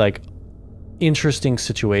really like interesting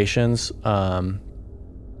situations, because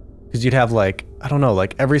you'd have like, I don't know,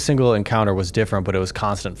 like every single encounter was different, but it was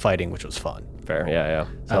constant fighting, which was fun. Fair. Yeah.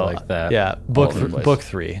 I like that. Yeah, All over the place. book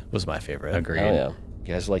 3 was my favorite. Agreed. Oh yeah.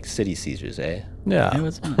 You guys like city sieges, eh? Yeah. It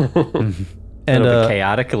was fun. And a little bit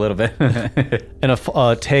chaotic, a little bit. and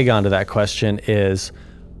a tag onto that question is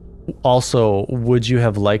also, would you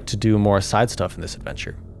have liked to do more side stuff in this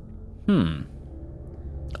adventure?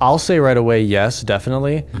 I'll say right away, yes,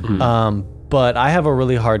 definitely. But I have a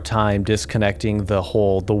really hard time disconnecting the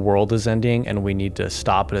world is ending and we need to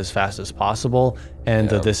stop it as fast as possible, and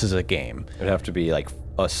that this is a game. It'd have to be like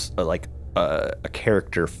a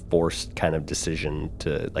character forced kind of decision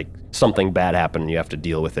to, like, something bad happened and you have to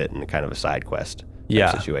deal with it in kind of a side quest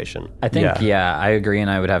type situation. I think, I agree, and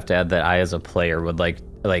I would have to add that I, as a player, would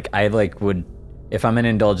if I'm an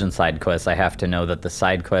indulgent side quest, I have to know that the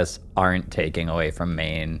side quests aren't taking away from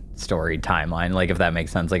main story timeline. Like, if that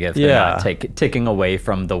makes sense. Like, if they're not ticking away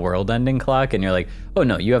from the world ending clock, and you're like, oh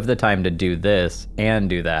no, you have the time to do this and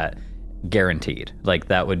do that, guaranteed. Like,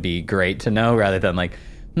 that would be great to know, rather than like,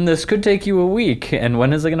 this could take you a week, and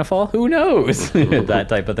when is it gonna fall? Who knows? That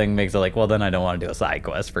type of thing makes it like, well, then I don't want to do a side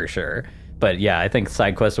quest for sure. But yeah, I think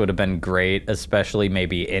side quests would have been great, especially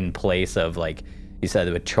maybe in place of, like you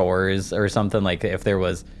said, with chores or something. Like, if there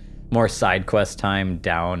was more side quest time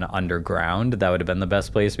down underground, that would have been the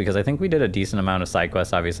best place, because I think we did a decent amount of side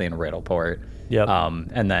quests, obviously, in Riddleport. Yep.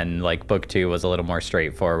 And then, like, book 2 was a little more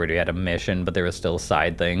straightforward. We had a mission, but there was still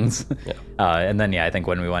side things. And then, I think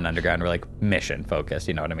when we went underground, we're like mission focused,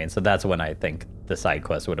 you know what I mean? So that's when I think the side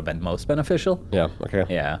quest would have been most beneficial. Yeah, okay.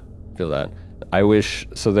 Yeah. Feel that. I wish,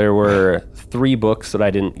 so there were 3 books that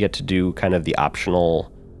I didn't get to do kind of the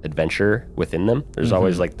optional adventure within them. There's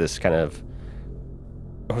always like this kind of,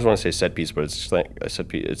 I always want to say set piece, but it's just like a set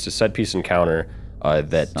piece. It's a set piece encounter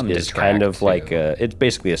that Some is kind of detract, like too. it's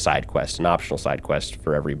basically a side quest, an optional side quest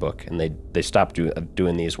for every book, and they stopped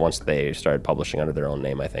doing these once they started publishing under their own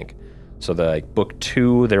name, I think. So the book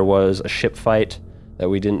 2, there was a ship fight that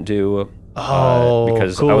we didn't do.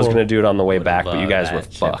 because cool. I was gonna do it on the way back, but you love guys were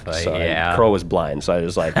that ship fucked. fight, So yeah. Crow was blind, so I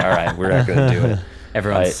was like, all right, we're not gonna do it.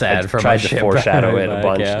 Everyone's sad for my tried to ship foreshadow right it a back,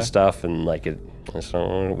 bunch yeah. and stuff, and like it,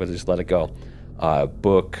 so we just let it go.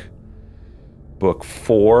 Book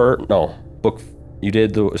 4, no, you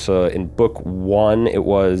did the, so in book 1 it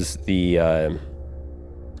was the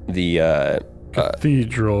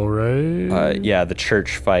Cathedral, right? the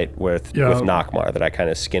church fight with Yeah. Nockmar that I kind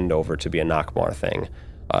of skinned over to be a Nockmar thing.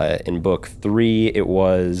 In book 3, it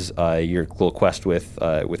was your little quest with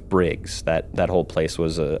Briggs. That whole place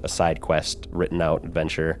was a side quest, written out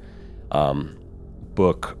adventure.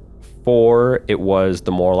 Book 4, it was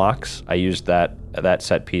the Morlocks. I used that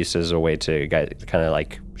set piece as a way to kind of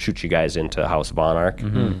like shoot you guys into House Von Arc.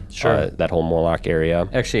 Sure. That whole Morlock area.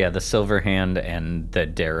 Actually, yeah, the Silverhand and the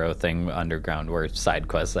Darrow thing underground were side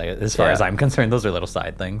quests. As far Yeah. as I'm concerned, those are little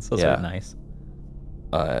side things. Those Yeah. are nice.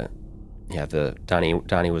 The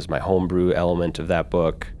Donnie was my homebrew element of that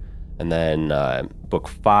book. And then book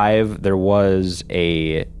 5, there was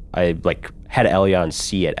I had Elyon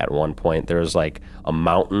see it at one point. There was like a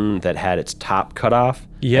mountain that had its top cut off.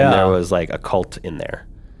 Yeah. And there was like a cult in there.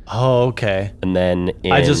 Oh, okay. And then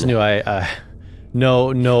I just knew I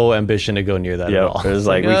no ambition to go near that at Yeah, all. it was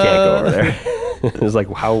like, we can't go over there. It was like,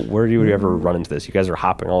 where do you ever run into this? You guys are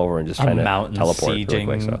hopping all over and just trying to Mountain teleport sieging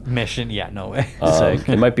really quick. So. mission. Yeah, no way.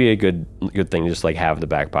 It might be a good thing to just like have in the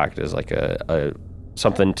back pocket as like a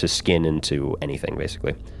something to skin into anything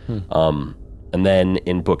basically. And then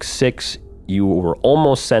in book 6, you were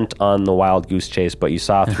almost sent on the wild goose chase, but you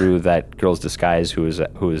saw through that girl's disguise who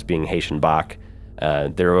was being Haitian Bach.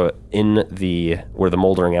 There were in the where the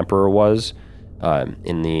Moldering Emperor was,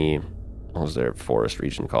 in the what was their forest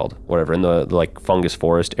region called? Whatever, in the like fungus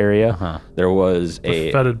forest area, there was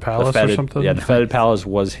a Fetid Palace or something? Yeah, the Fetid Palace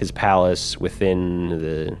was his palace within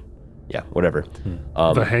the whatever.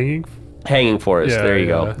 The hanging. Hanging forest. Yeah, there you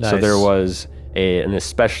go. yeah. So Nice. there was an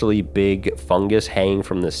especially big fungus hanging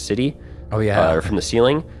from the city. Oh, yeah. Or from the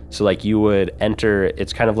ceiling. So like you would enter.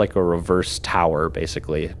 It's kind of like a reverse tower,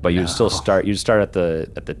 basically. But you'd still start. You'd start at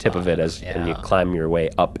the tip of it and you climb your way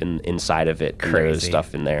up inside of it. And there's Crazy.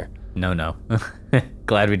 stuff in there. No.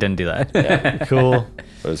 Glad we didn't do that. Cool.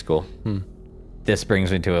 It was cool. This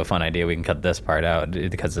brings me to a fun idea. We can cut this part out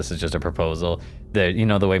because this is just a proposal. The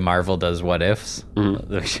way Marvel does what ifs.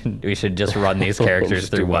 We should just run these characters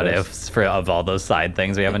Just do through what what ifs. ifs of all those side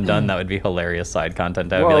things we haven't done. That would be hilarious side content.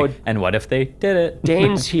 That would Whoa. be like, and what if they did it?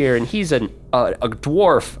 Dane's here and he's a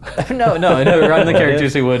dwarf. no, run the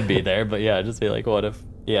characters who would be there. But yeah, just be like, what if?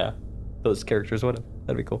 Yeah, those characters would have.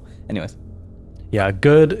 That'd be cool. Anyways, Yeah,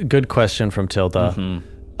 good question from Tilda.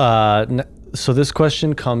 So this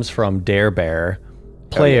question comes from Dare Bear.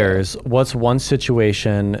 Players, what's one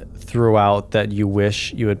situation throughout that you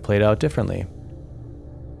wish you had played out differently?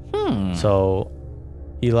 So,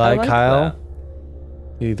 Eli, I like Kyle,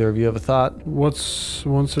 that. either of you have a thought? What's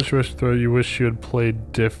one situation that you wish you had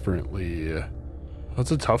played differently?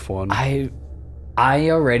 That's a tough one. I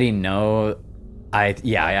already know. I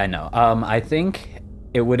know. I think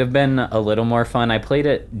it would have been a little more fun. I played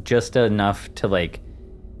it just enough to like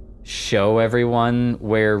show everyone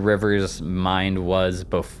where River's mind was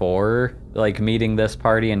before like meeting this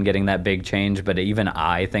party and getting that big change, but even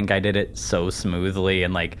I think I did it so smoothly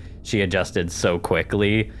and like she adjusted so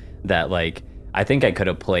quickly that like I think I could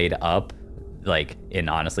have played up like in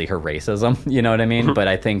honestly her racism, you know what I mean? But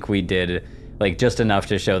I think we did like just enough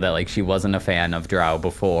to show that like she wasn't a fan of Drow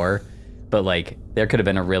before, but like there could have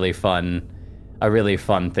been a really fun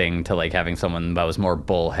thing to like having someone that was more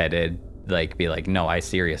bullheaded like be like, no, I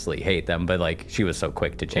seriously hate them, but like she was so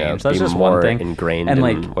quick to change. Yeah, That's be just more one thing. ingrained and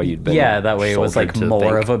in like what you'd been that way it was like soldiered to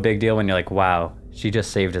more think. of a big deal when you're like, wow, she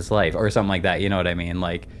just saved his life or something like that. You know what I mean?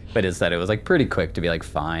 Like, but instead it was like pretty quick to be like,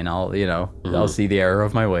 fine, I'll I'll see the error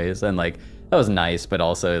of my ways, and like that was nice, but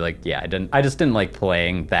also like I just didn't like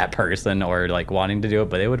playing that person or like wanting to do it,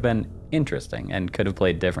 but it would have been interesting and could have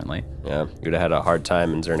played differently. Yeah, you'd have had a hard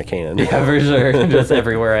time in Zernicanan. Yeah, for sure. Just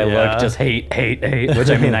everywhere I Yeah. look, just hate. Which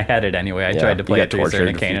I mean, I had it anyway. I tried to you play got it through tortured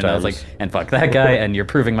a few Zernicanan, and I was like, times. and fuck that guy, and you're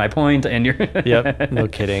proving my point, and you're Yep, no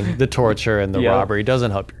kidding. The torture and the Yep. robbery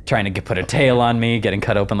doesn't help your trying to put a tail on me, getting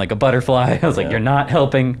cut open like a butterfly. I was like, you're not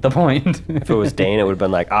helping the point. If it was Dane, it would have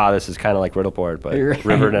been like, this is kind of like Riddleport, but Right.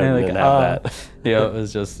 River didn't, Like, didn't have that. Yeah, it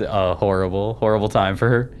was just a horrible time for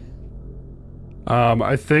her.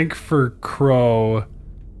 I think for Crow,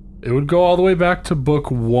 it would go all the way back to book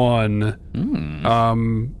 1.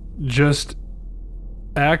 Just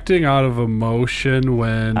acting out of emotion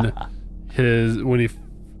when he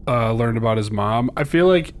learned about his mom. I feel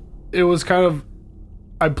like it was kind of,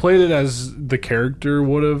 I played it as the character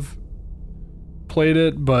would have played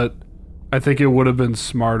it, but I think it would have been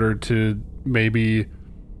smarter to maybe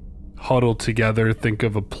huddle together, think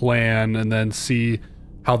of a plan, and then see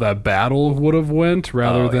how that battle would have went,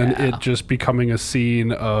 rather than it just becoming a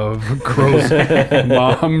scene of Crow's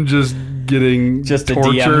mom just getting Just a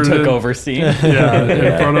tortured DM took and- over scene. yeah,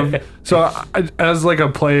 in front of. So as like a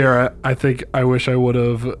player, I think I wish I would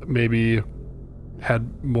have maybe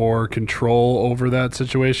had more control over that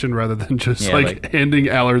situation rather than just Yeah, like- handing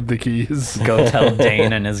Allard the keys. Go tell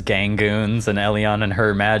Dane and his gang goons and Elion and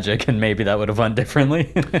her magic, and maybe that would have went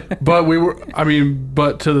differently. But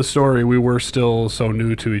but to the story, we were still so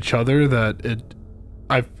new to each other that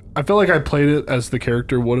I feel like I played it as the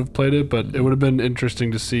character would have played it, but it would have been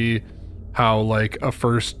interesting to see how like a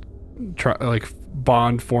first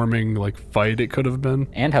bond forming fight it could have been.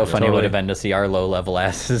 And how funny it would have been to see our low level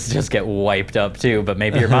asses just get wiped up too, but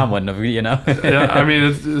maybe your mom wouldn't have, Yeah, I mean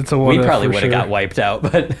it's a We what-if probably for would have sure. got wiped out,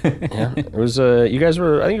 but Yeah, it was. You guys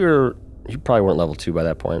were. I think you probably weren't level 2 by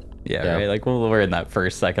that point. yeah, right. Like, well, we're in that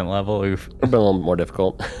first, second level. Oof. It would have been a little more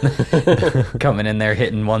difficult. Coming in there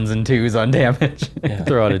hitting 1s and 2s on damage.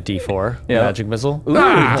 Throw out a D4 Yeah. magic missile. Ooh,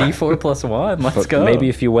 D4 plus 1. Let's But go. maybe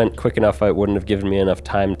if you went quick enough, it wouldn't have given me enough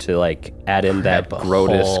time to add in that Crap, a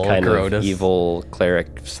Grotus whole kind Grotus. of evil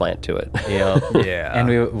cleric slant to it. Yeah. Yeah. And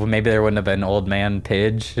maybe there wouldn't have been old man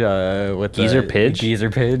Pidge with Geezer the, Pidge? Geezer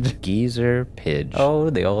Pidge. Geezer Pidge. Oh,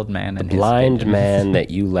 the old man and Blind his man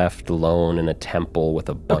that you left alone in a temple with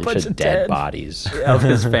a bunch bunch of of dead dead. bodies. of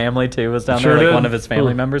his family too was down Sure there. Like did. one of his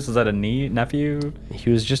family members. Was that a nephew? He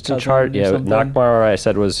was just in Cousin charge. or Yeah, something? Nakmar, I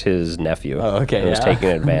said, was his nephew. Oh, okay, And was yeah. taking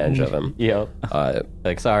advantage of him. Yep.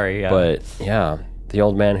 Like sorry. But yeah, the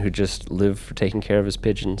old man who just lived for taking care of his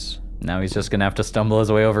pigeons. now he's just gonna have to stumble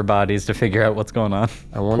his way over bodies to figure out what's going on.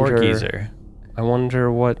 I wonder. Poor geezer. I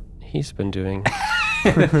wonder what he's been doing.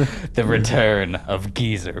 The return of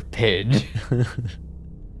Geezer Pidge.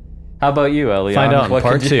 How about you, Elion? Find out in what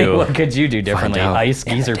part could you, 2. What could you do differently? out Ice in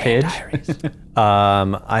the Geezer Dane Pidge.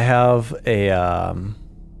 I have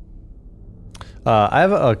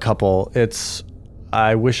a couple.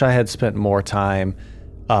 I wish I had spent more time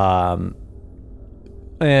and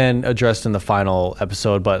addressed in the final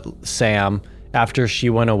episode, but Sam, after she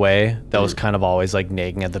went away, that was kind of always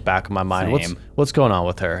nagging at the back of my mind. Same. What's going on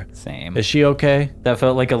with her? Same. Is she okay? That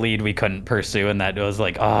felt like a lead we couldn't pursue, and that was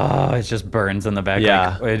like, oh, it just burns in the back.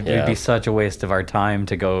 Yeah. It'd Yeah. be such a waste of our time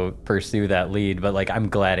to go pursue that lead. But I'm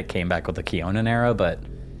glad it came back with the Keonan era. But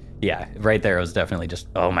yeah, right there, it was definitely just,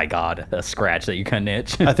 oh my god, a scratch that you couldn't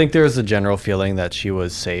itch. I think there was a general feeling that she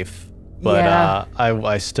was safe, but Yeah.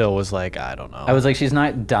 I still was like, I don't know. I was like, she's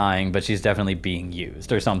not dying, but she's definitely being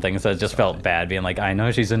used or something. So it just felt bad being like, I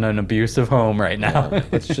know she's in an abusive home right now.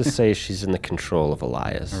 Let's just say she's in the control of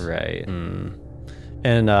Elias. Right.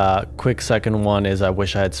 And quick second one is I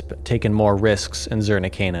wish I had taken more risks in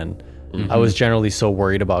Zernikanen. I was generally so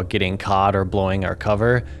worried about getting caught or blowing our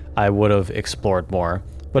cover, I would have explored more.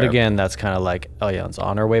 But again, that's kind of like Elion's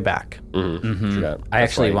on her way back. Yeah, I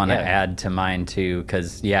actually want to yeah. add to mine too,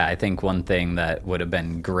 because I think one thing that would have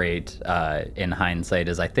been great in hindsight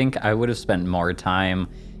is I think I would have spent more time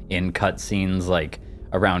in cutscenes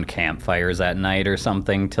around campfires at night or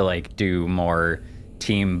something to do more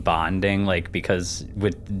team bonding, because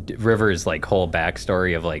with River's whole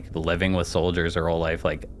backstory of living with soldiers her whole life,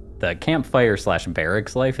 the campfire /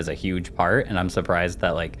 barracks life is a huge part, and I'm surprised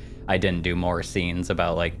that I didn't do more scenes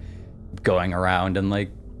about going around and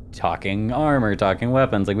talking armor, talking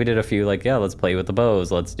weapons. We did a few let's play with the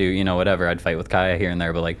bows, let's do whatever. I'd fight with Kaya here and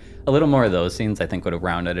there, but a little more of those scenes I think would have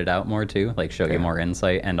rounded it out more too, show you more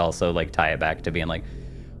insight, and also tie it back to being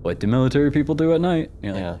what do military people do at night?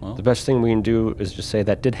 You're Yeah. well, The best thing we can do is just say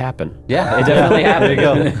that did happen. yeah, it definitely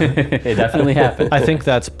happened. It definitely happened. I think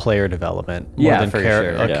that's player development more Yeah, than for sure,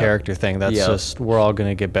 a yeah. character thing. That's Yep. just we're all going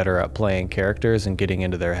to get better at playing characters and getting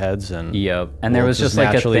into their heads, and Yep. And there we'll was just a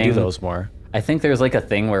naturally thing. do those more. I think there was a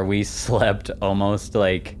thing where we slept almost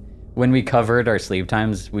when we covered our sleep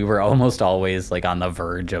times, we were almost always on the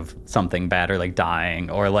verge of something bad or dying,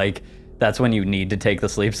 or that's when you need to take the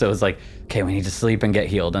sleep. So it was okay, we need to sleep and get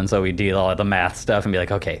healed. And so we do all the math stuff and be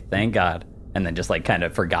okay, thank God. And then just kind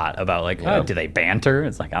of forgot about oh, do they banter?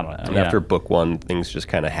 It's I don't know. And after book one, things just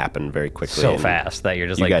kind of happen very quickly. so and fast that you're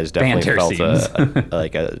just You guys definitely banter felt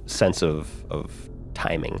scenes. a sense of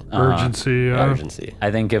timing, Urgency. urgency.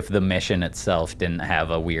 I think if the mission itself didn't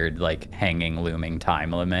have a weird hanging looming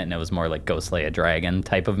time limit and it was more go slay a dragon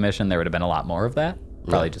type of mission, there would have been a lot more of that.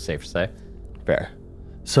 Probably just safe to say. Fair.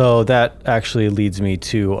 So that actually leads me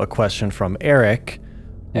to a question from Eric,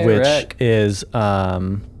 which Eric. is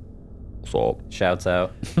So Shouts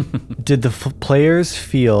out. did the players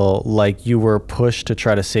feel like you were pushed to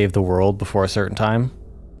try to save the world before a certain time?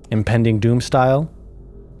 impending doom style?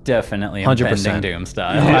 Definitely 100%. impending doom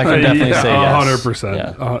style. I can definitely say yes. 100%.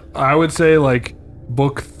 Yeah. I would say like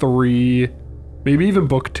book 3, maybe even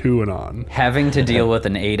book 2 and on. Having to deal with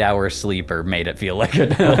an 8-hour sleeper made it feel like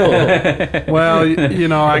it. Well, you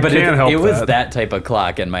know, I But can't help it was that. that type of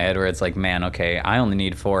clock in my head where it's like, man, okay, I only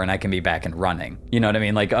need 4 and I can be back and running. You know what I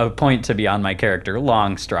mean? Like a point to be on my character,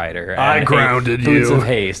 long strider. I and grounded Boots you. of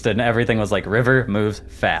haste, and everything was like, river moves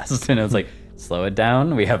fast. And it was like, slow it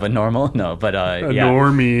down. We have a normal. No, but yeah.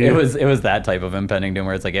 normie. It was that type of impending doom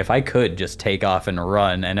where it's like, if I could just take off and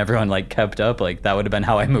run and everyone like kept up, like that would have been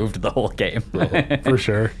how I moved the whole game. For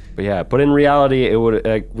sure. But yeah, but in reality, it would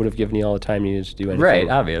have given you all the time you needed to do anything. Right,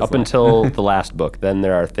 obviously. Up until the last book, then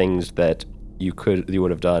there are things that you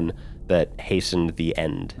would have done that hastened the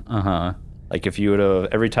end. Uh-huh. Like if you would have,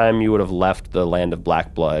 every time you would have left the land of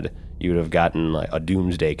Black Blood, you would have gotten like a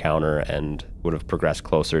doomsday counter and would have progressed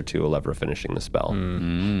closer to Alevra finishing the spell.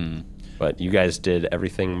 But you guys did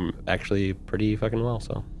everything actually pretty fucking well,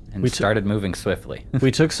 so. And we started moving swiftly. We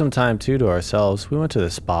took some time too to ourselves. We went to the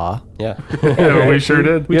spa. Yeah. Yeah, we sure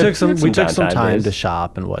did. We took some downtime time days. to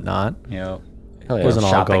shop and whatnot. Hell yeah. Wasn't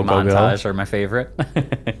all Shopping go, go, go. montage are my favorite.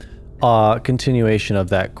 Continuation of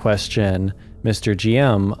that question, Mr.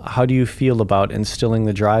 GM, how do you feel about instilling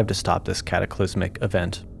the drive to stop this cataclysmic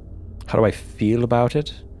event? How do I feel about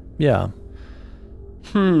it? Yeah.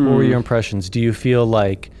 What were your impressions? Do you feel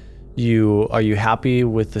like are you happy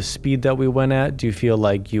with the speed that we went at? Do you feel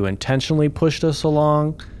like you intentionally pushed us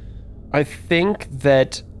along? I think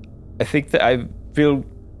that I feel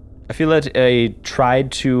that I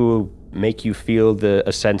tried to make you feel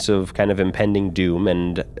a sense of kind of impending doom,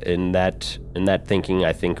 and in that thinking,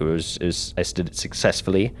 I think I did it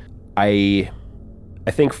successfully. I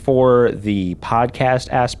think for the podcast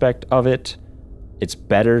aspect of it, it's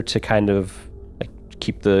better to kind of like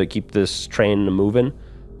keep this train moving.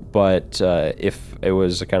 But if it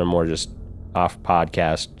was a kind of more just off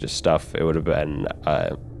podcast just stuff, it would have been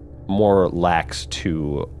more lax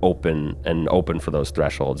to open for those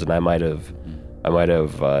thresholds, and I might have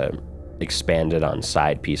expanded on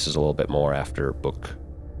side pieces a little bit more after book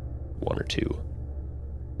 1 or 2.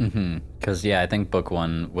 Because I think book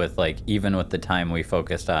 1, with like even with the time we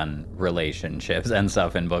focused on relationships and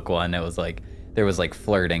stuff in book 1, it was like there was like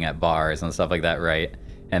flirting at bars and stuff like that, right?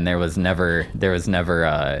 And there was never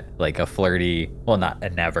like a flirty, well, not a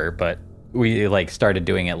never, but we like started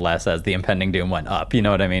doing it less as the impending doom went up. You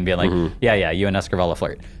know what I mean? Being like, yeah, you and Escrivala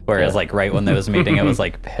flirt. Whereas like right when there was meeting, it was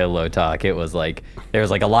like pillow talk. It was like there was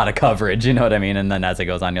like a lot of coverage. You know what I mean? And then as it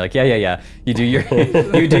goes on, you're like, yeah. You do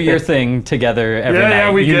your thing together every night.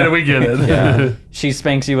 Yeah, we get it. Yeah. She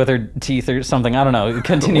spanks you with her teeth or something. I don't know.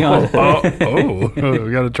 Continue on.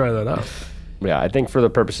 We got to try that out. Yeah, I think for the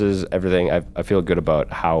purposes, everything, I feel good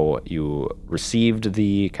about how you received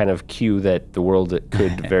the kind of cue that the world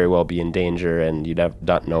could very well be in danger, and you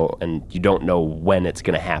don't know when it's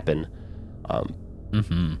going to happen.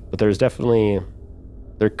 But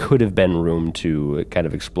there could have been room to kind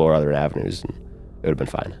of explore other avenues, and it would have been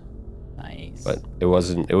fine. Nice. But it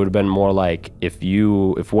wasn't. It would have been more like if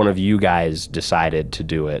one of you guys decided to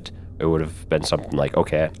do it, it would have been something like,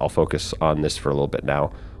 okay, I'll focus on this for a little bit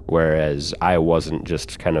now. Whereas I wasn't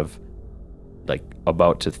just kind of like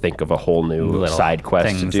about to think of a whole new Little side quest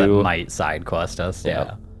to things do. that might side quest us.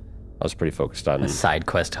 Yeah. I was pretty focused on Side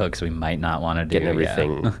quest hooks we might not want to do. getting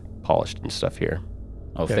everything polished and stuff here.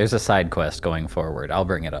 Oh, if there's a side quest going forward, I'll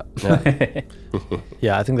bring it up.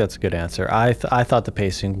 Yeah, I think that's a good answer. I thought the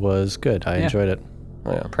pacing was good. I enjoyed it.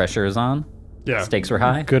 Oh, yeah. Pressure is on. Yeah. Stakes were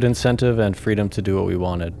high. Good incentive and freedom to do what we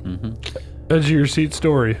wanted. Edge of your seat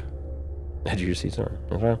story. Did you see something?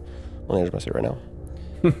 Okay. Well, there's my seat right now.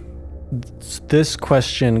 This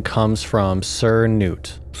question comes from Sir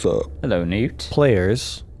Newt. So, Hello, Newt.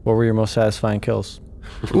 Players, what were your most satisfying kills?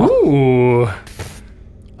 Ooh.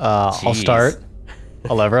 I'll Jeez. start.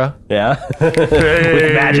 Alevra. yeah.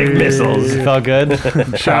 With magic missiles. Felt good.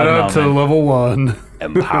 Shout out to level 1.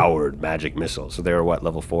 Empowered magic missiles. So they were what,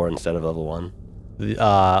 level 4 instead of level 1?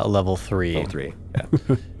 Level 3. Level 3.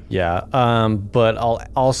 Yeah. Yeah, but I'll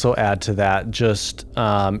also add to that just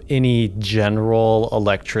any general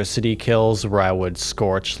electricity kills where I would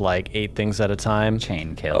scorch like 8 things at a time.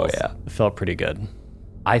 Chain kills. Oh, yeah. It felt pretty good.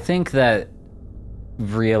 I think that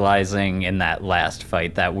realizing in that last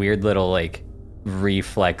fight, that weird little like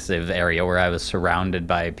reflexive area where I was surrounded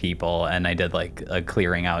by people and I did like a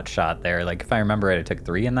clearing out shot there. Like if I remember right, I took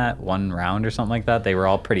 3 in that one round or something like that. They were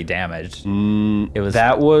all pretty damaged. It was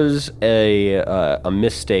That was a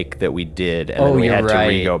mistake that we did, and then we had to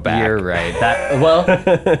re-go back. You're right. Well,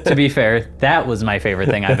 to be fair, that was my favorite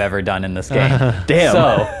thing I've ever done in this game. Damn.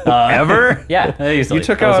 So Ever? Yeah, easily. You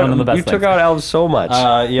took That was out one of the best you took things. out elves so much,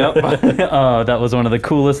 Yep. That was one of the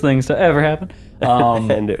coolest things to ever happen.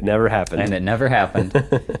 and it never happened. And it never happened.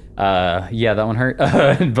 Yeah, that one hurt.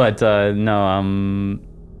 But no,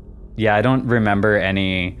 yeah, I don't remember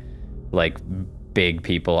any like big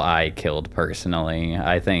people I killed personally.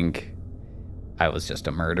 I think I was just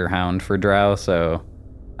a murder hound for Drow, so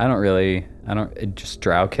just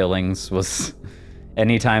Drow killings was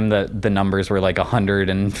anytime that the numbers were like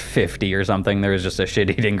 150 or something, there was just a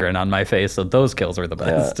shit-eating grin on my face. So those kills were the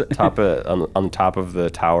best. on top of the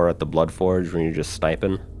tower at the Bloodforge when you're just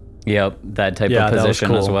sniping. Yep, that type Yeah, of that was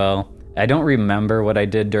position as cool. well. I don't remember what I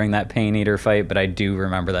did during that Pain Eater fight, but I do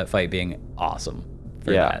remember that fight being awesome.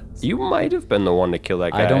 For that. You might have been the one to kill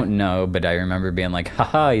that guy. I don't know, but I remember being like,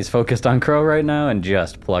 haha, he's focused on Crow right now and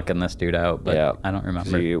just plucking this dude out. But Yeah, I don't remember.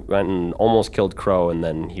 So you went and almost killed Crow, and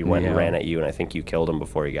then he went and Yeah. ran at you, and I think you killed him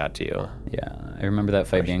before he got to you. Yeah, I remember that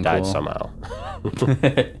fight He being died cool. somehow.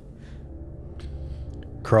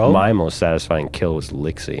 Crow? My most satisfying kill was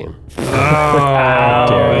Lixie.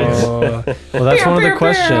 Oh. Well, that's one of the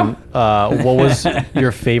question. What was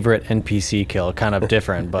your favorite NPC kill? Kind of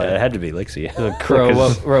different, It but had to be Lixie. Crow,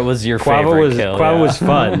 what was your Quava favorite was kill? Quava Yeah. was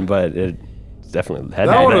fun, but it definitely had,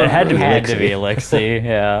 That to, would've- it had to be Had Lixie. to be Lixie,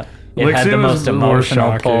 yeah. It Lixie had the was most the more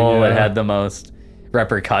emotional shocking, pull. It yeah. had the most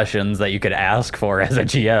repercussions that you could ask for as a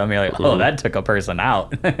GM. You're like, oh, that took a person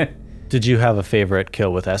out. did you have a favorite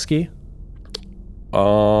kill with Eski?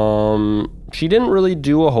 She didn't really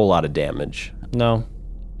do a whole lot of damage. No.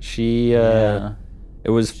 She Yeah.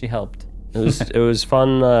 it was She helped. it was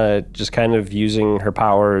fun just kind of using her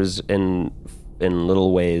powers in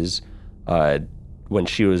little ways when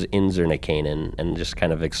she was in Zernikanen, and just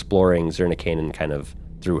kind of exploring Zernikanen kind of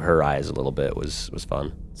through her eyes a little bit was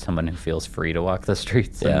fun. Someone who feels free to walk the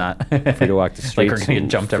streets Yeah. and not Free to walk the like streets. we're gonna get and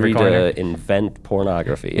jumped every free corner. to invent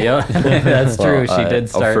pornography. Yeah, that's true. Well, She did a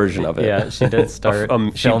start version of it. Yeah, she did start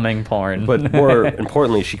She- filming porn. But more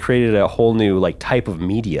importantly, she created a whole new like type of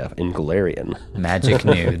media in Galarian. magic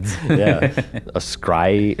nudes. Yeah, a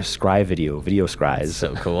scry video scries.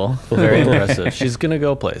 So cool. Very impressive. She's going to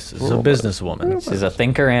go places. A businesswoman. She's a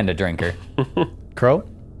thinker and a drinker. Crow?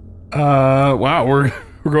 Wow, we're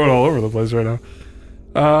going all over the place right now.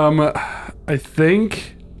 I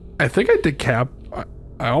think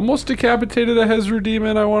I almost decapitated a Hezru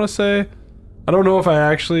demon, I want to say. I don't know if I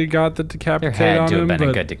actually got the There decapitate had on to have him, been a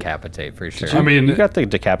but good decapitate for sure. I mean, You got the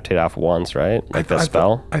decapitate off once, right? Like that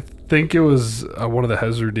spell. I think it was one of the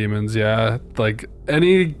Hezru demons. Yeah, like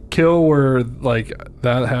any kill where like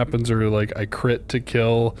that happens, or like I crit to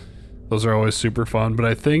kill, those are always super fun. But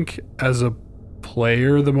I think as a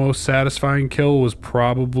player, the most satisfying kill was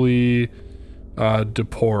probably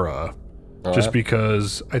Depora, just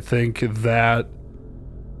because I think that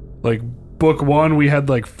like book one we had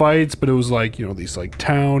like fights, but it was like, you know, these like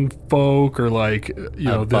town folk, or like, you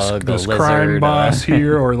know, bug, a this crime lizard, boss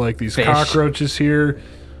here, or like these fish. cockroaches here.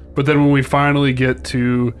 But then when we finally get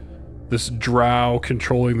to this drow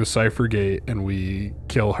controlling the cipher gate and we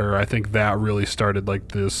kill her, I think that really started like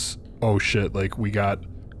this, oh shit, like we got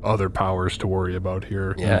other powers to worry about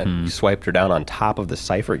here. Yeah, you swiped her down on top of the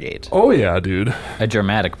cipher gate. Oh yeah, dude. A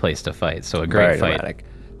dramatic place to fight, so a great Very fight. dramatic.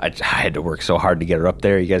 I had to work so hard to get her up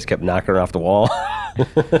there. You guys kept knocking her off the wall. I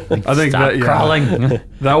think Stop that, yeah, crawling.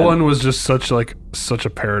 that one was just such a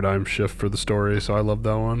paradigm shift for the story. So I love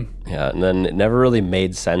that one. Yeah, and then it never really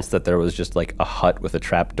made sense that there was just like a hut with a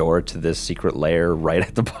trap door to this secret lair right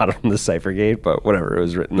at the bottom of the cipher gate. But whatever, it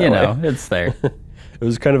was written that You way. know, it's there. It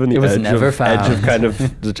was kind of in the was edge, never of, found. edge of kind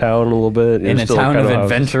of the town a little bit. It In was a still town kind of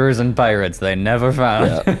houses. adventurers and pirates they never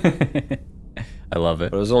found. I love it.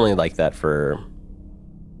 But it was only like that for,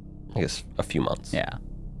 I guess, a few months. Yeah.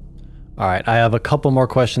 All right. I have a couple more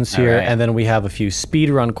questions here, right. and then we have a few speed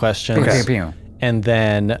run questions. Pew, pew, pew. And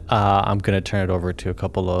then I'm going to turn it over to a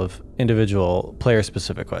couple of individual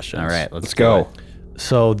player-specific questions. All right, Let's go.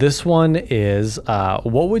 So this one is,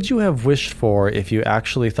 what would you have wished for if you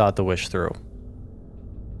actually thought the wish through?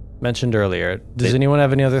 Mentioned earlier. Does anyone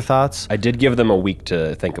have any other thoughts? I did give them a week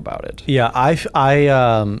to think about it. Yeah,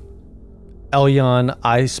 Elyon,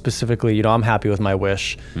 I specifically, you know, I'm happy with my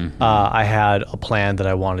wish. I had a plan that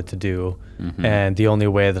I wanted to do, and the only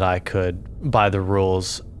way that I could, by the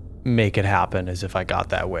rules, make it happen is if I got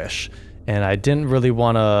that wish. and I didn't really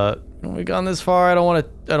want to. We've gone this far. I don't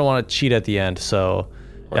want to cheat at the end. So,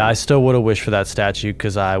 yeah, I still would have wished for that statue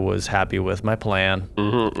because I was happy with my plan.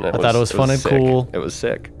 I thought it was fun and sick. cool. It was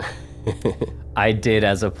sick. I did,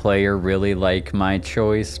 as a player, really like my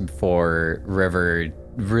choice for River.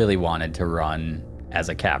 Really wanted to run as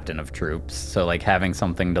a captain of troops, so like having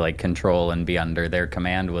something to like control and be under their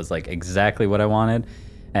command was like exactly what I wanted,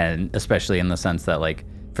 and especially in the sense that like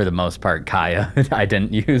for the most part Kaya I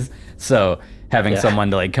didn't use, so having someone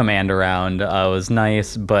to like command around was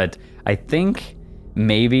nice. But I think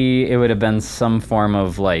maybe it would have been some form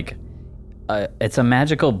of like it's a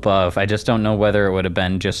magical buff. I just don't know whether it would have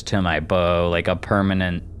been just to my bow, like a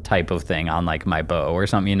permanent type of thing on like my bow or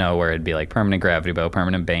something, where it'd be like permanent gravity bow,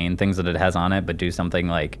 permanent bane, things that it has on it, but do something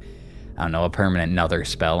like, I don't know, a permanent another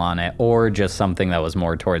spell on it, or just something that was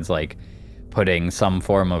more towards like putting some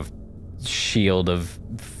form of shield of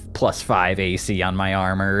 +5 AC on my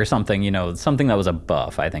armor or something, something that was a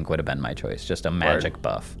buff. I think would have been my choice, just a magic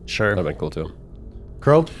buff. Sure. That'd been cool too.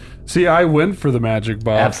 Crow? See, I went for the magic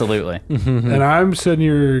buff. Absolutely. And I'm sitting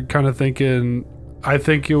here kind of thinking, I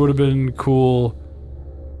think it would have been cool.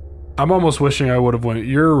 I'm almost wishing I would have went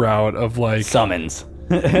your route of like Summons.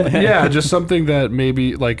 yeah, just something that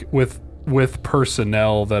maybe like with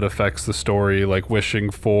personnel that affects the story, like wishing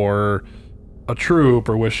for a troop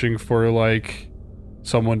or wishing for like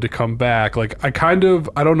someone to come back. Like I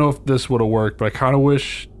don't know if this would have worked, but I kind of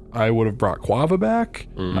wish I would have brought Quava back.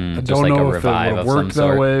 I don't like know a if it would revive have of worked some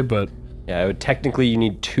that sort. way, but Yeah, technically you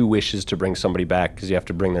need 2 wishes to bring somebody back because you have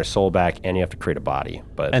to bring their soul back and you have to create a body.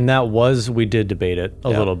 But And we did debate it a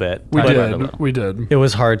little bit. we did. It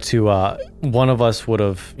was hard to, one of us would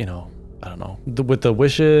have, I don't know, with the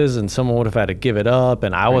wishes, and someone would have had to give it up,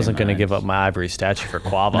 and I wasn't going to give up my ivory statue for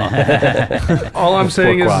Quava. All I'm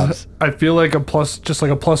saying Poor is, Quabs. I feel like a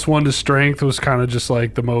 +1 to strength was kind of just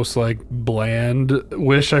like the most like bland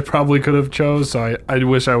wish I probably could have chose. So I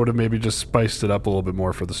wish I would have maybe just spiced it up a little bit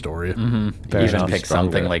more for the story. Even pick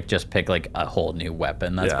something like just pick like a whole new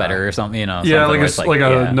weapon that's Yeah. better or something, Yeah, something like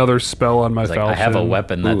where it's another spell on my It's like, falchion. I have a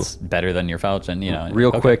weapon that's better than your falchion,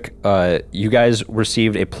 real quick, you guys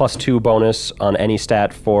received a +2 bonus on any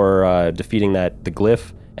stat for defeating the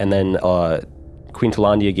glyph, and then Queen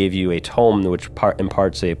Talandia gave you a tome which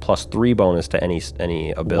imparts a +3 bonus to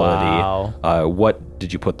any ability. Wow. What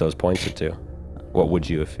did you put those points into? What would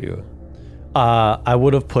you if you? I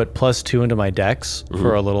would have put +2 into my dex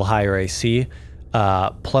for a little higher AC.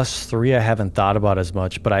 +3 I haven't thought about as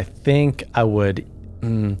much, but I think I would.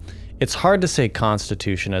 It's hard to say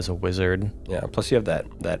Constitution as a wizard. Yeah. Plus you have that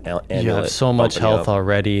amulet. You have so much bumping you health up.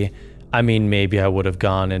 already. I mean, maybe I would have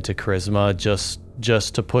gone into Charisma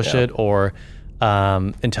just to push it, or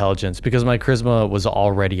Intelligence, because my Charisma was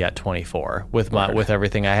already at 24 with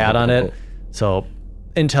everything I had on it. So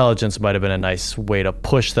Intelligence might have been a nice way to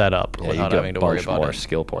push that up Yeah, you without get having a to worry bunch about more it.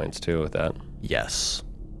 skill points too with that. Yes.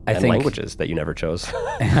 I And think languages that you never chose.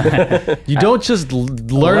 You don't just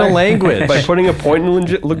learn a language. By putting a point in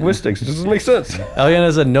linguistics, it doesn't make sense. Eliana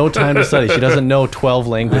has no time to study. She doesn't know 12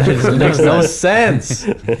 languages. It makes no sense.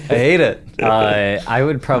 I hate it. I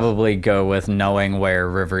would probably go with, knowing where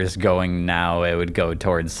River's going now, it would go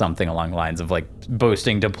towards something along the lines of like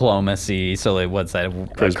boosting diplomacy. So like, what's that?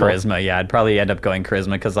 Charisma. Yeah, I'd probably end up going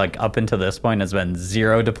charisma because like up until this point has been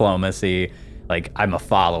 0 diplomacy. Like I'm a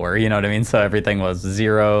follower, you know what I mean? So everything was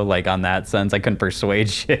 0, like on that sense. I couldn't persuade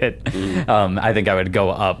shit. I think I would go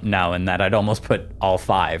up now in that I'd almost put all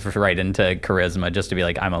 5 right into charisma just to be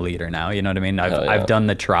like, I'm a leader now, you know what I mean? I've done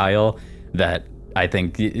the trial that I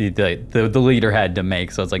think the leader had to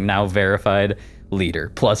make. So it's like now verified leader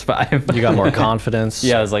 +5. You got more confidence.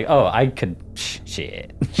 Yeah, I was like, oh, I could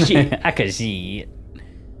shit. I could see it.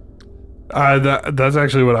 That's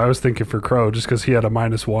actually what I was thinking for Crow, just because he had a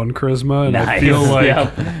 -1 charisma, and I feel Nice. like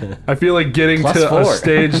Yep. I feel like getting to +4. a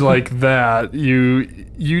stage like that, you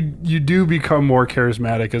do become more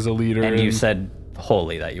charismatic as a leader. And you said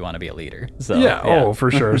wholly that you want to be a leader. So yeah, oh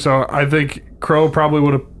for sure. So I think Crow probably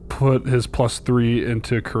would have put his +3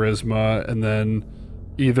 into charisma, and then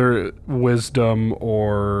either wisdom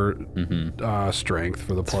or strength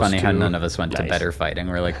for the +2. Funny how none of us went to better fighting.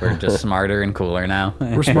 We're just smarter and cooler now.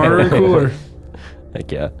 We're smarter and cooler.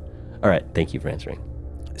 Heck yeah. All right. Thank you for answering.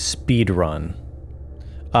 Speed run.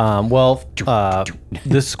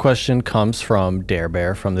 This question comes from Dare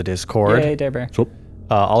Bear from the Discord. Yay, Dare Bear.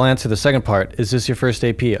 I'll answer the second part. Is this your first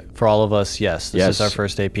AP? For all of us, yes. This is Yes. our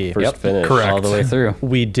first AP. First finish. correct. All the way through.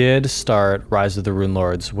 We did start Rise of the Rune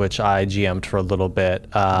Lords, which I GM'd for a little bit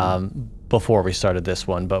before we started this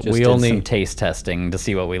one, but Just we did only some taste testing to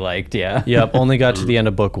see what we liked. Yeah. Yep, only got to the end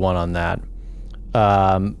of book 1 on that.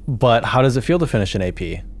 But how does it feel to finish an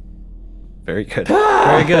AP? Very good.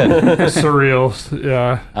 Very good. Surreal.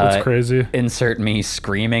 Yeah, that's crazy. Insert me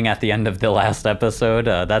screaming at the end of the last episode.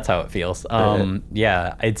 That's how it feels.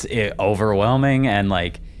 Yeah, it's overwhelming and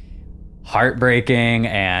like heartbreaking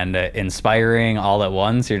and inspiring all at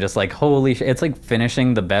once. You're just like, holy shit. It's like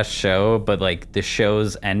finishing the best show, but like the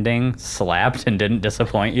show's ending slapped and didn't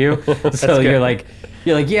disappoint you. So you're like,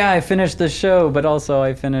 yeah, I finished the show, but also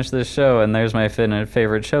I finished this show and there's my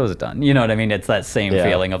favorite show's done. You know what I mean? It's that same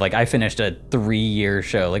feeling of like, I finished a 3-year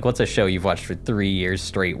show. Like, what's a show you've watched for 3 years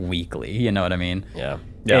straight weekly? You know what I mean? Yeah.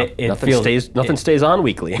 Nothing stays on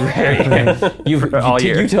weekly. You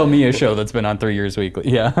tell me a show that's been on 3 years weekly.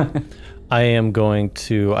 Yeah. I am going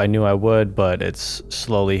to, I knew I would, but it's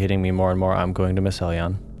slowly hitting me more and more. I'm going to miss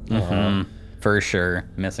Elyon. For sure.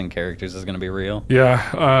 Missing characters is going to be real. Yeah,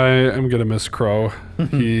 I am gonna miss Crow. I'm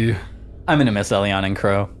going to miss Elyon and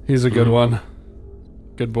Crow. He's a good one.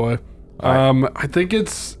 Good boy. I think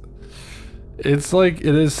it's like,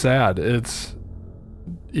 it is sad. It's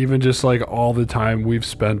even just like all the time we've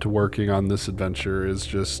spent working on this adventure is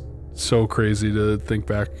just so crazy to think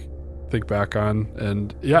back on.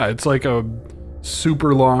 And yeah, it's like a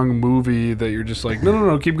super long movie that you're just like,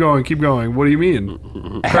 no, keep going. What do you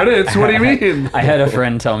mean? Credits, what do you mean? I had a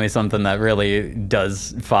friend tell me something that really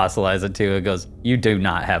does fossilize it too. It goes, you do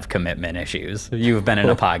not have commitment issues. You've been in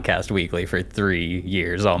a podcast weekly for 3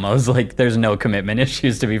 years almost. Like, there's no commitment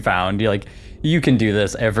issues to be found. You're like, you can do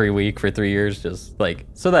this every week for 3 years. Just like,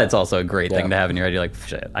 so that's also a great thing to have in your head. You're like,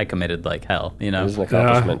 shit, I committed like hell, you know? It was an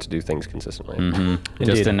accomplishment to do things consistently.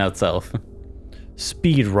 Just in itself.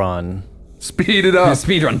 Speed run. Speed it up.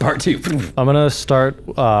 Speedrun part 2. I'm going to start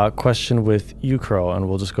question with you, Crow, and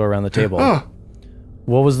we'll just go around the table.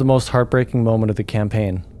 What was the most heartbreaking moment of the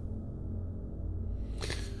campaign?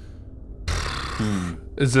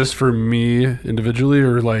 Is this for me individually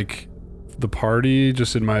or like the party,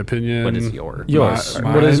 just in my opinion? What is yours?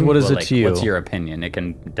 What is Well, it to you? What's your opinion?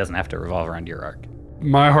 It doesn't have to revolve around your arc.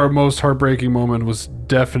 My most heartbreaking moment was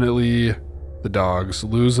definitely the dogs.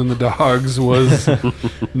 Losing the dogs was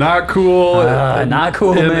not cool. Not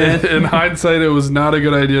cool, man. In hindsight, it was not a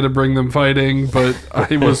good idea to bring them fighting, but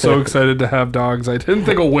I was so excited to have dogs. I didn't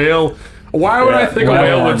think a whale... Why would I think a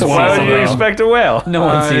whale would Why swallow would you them? expect a whale? No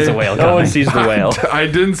one sees a whale coming. No one sees the whale. I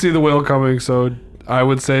didn't see the whale coming, so I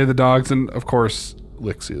would say the dogs, and of course,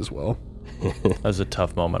 Lixie as well. That was a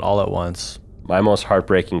tough moment all at once. My most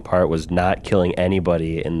heartbreaking part was not killing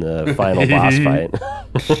anybody in the final boss fight.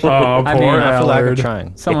 Oh, I mean, poor Not for lack of Allard.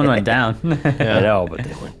 trying. Someone went down. I know, but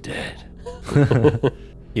they weren't dead.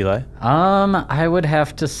 Eli? I would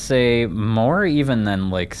have to say more even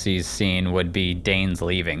than Lixie's scene would be Dane's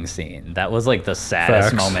leaving scene. That was like the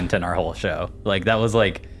saddest Facts. moment in our whole show. Like, that was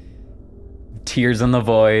like tears in the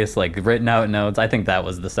voice, like written out notes. I think that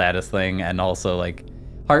was the saddest thing, and also like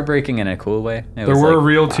heartbreaking in a cool way. There were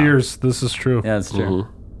real tears. This is true. Yeah, that's true.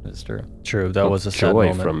 That's true. True, that was a sad Joy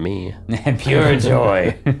moment. from me. Pure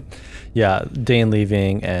joy. Yeah, Dane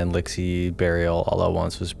leaving and Lixie burial all at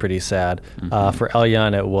once was pretty sad. For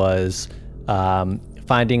Elyon, it was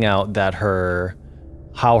finding out that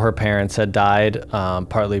how her parents had died,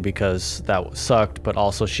 partly because that sucked, but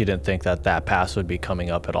also she didn't think that past would be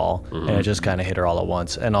coming up at all. And it just kind of hit her all at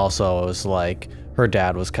once. And also it was like her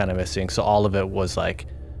dad was kind of missing. So all of it was like,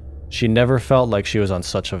 she never felt like she was on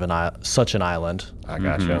such an island. I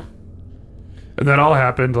gotcha. And that all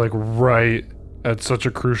happened like right at such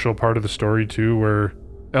a crucial part of the story too, where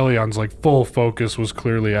Elyon's like full focus was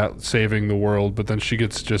clearly at saving the world, but then she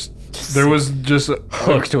gets there was just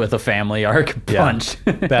Hooked with a family arc punch.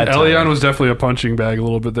 Bad Elyon timing. was definitely a punching bag a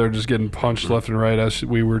little bit there, just getting punched left and right as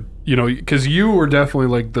we were, because you were definitely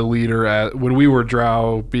like the leader when we were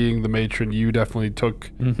Drow being the matron. You definitely took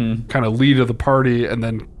kind of lead of the party, and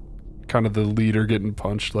then kind of the leader getting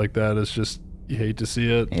punched like that is just, you hate to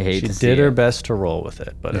see it. She did her best to roll with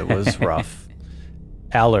it, but it was rough.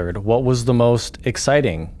 Allard, what was the most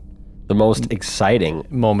exciting The most exciting,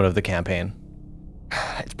 moment of the campaign?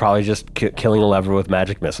 it's probably just killing a lever with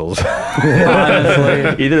magic missiles.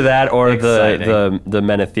 Honestly. Either that or Exciting. the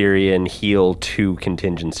Menetherian heal 2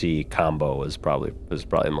 contingency combo was probably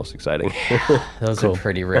the most exciting. Those are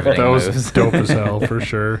pretty riveting That was moves. dope as hell for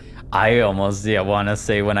sure. I almost want to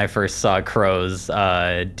say when I first saw Crows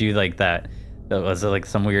do like that was like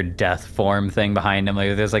some weird death form thing behind him.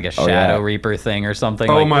 Like there's like a Shadow Reaper thing or something.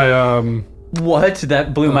 Oh like, my what?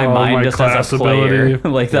 That blew my mind my just class as a player. ability.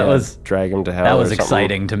 Like that was Drag him to hell. that or was something.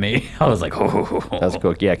 exciting to me. I was like, oh, That's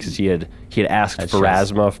cool. Yeah, because he had asked That for shows-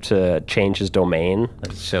 Rasmuth to change his domain.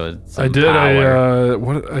 That showed some I did.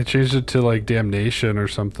 power. I changed it to like damnation or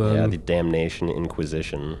something. Yeah, the Damnation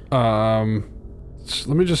Inquisition.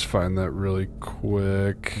 Let me just find that really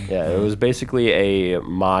quick. Yeah, it was basically a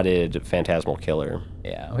modded Phantasmal Killer.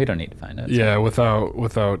 Yeah, we don't need to find it. Yeah,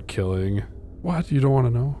 without killing. What? You don't want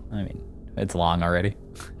to know? I mean, it's long already.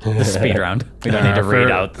 The speed round. We don't need to read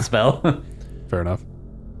fair. out the spell. Fair enough.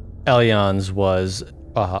 Elyon's was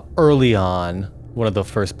early on, one of the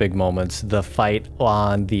first big moments, the fight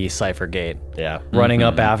on the Cypher Gate. Yeah. Running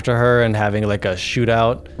up after her and having like a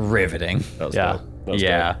shootout. Riveting. That was Yeah. dope. That was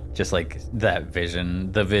Yeah, dope. just like that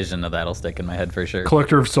vision. The vision of that'll stick in my head for sure.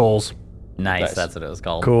 Collector of Souls. Nice, that's what it was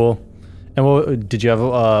called. Cool. And what did you have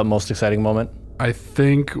a most exciting moment? I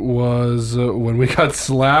think was when we got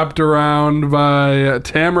slapped around by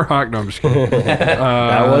Tamarhawk. No, I'm just kidding.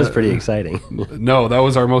 That was pretty exciting. No, that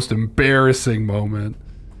was our most embarrassing moment.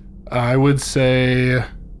 I would say,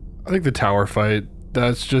 I think the tower fight.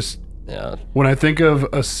 That's just, Yeah. when I think of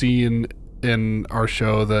a scene in our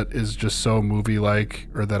show that is just so movie-like,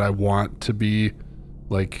 or that I want to be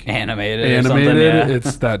like Animated or something, yeah.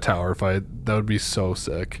 it's that tower fight. That would be so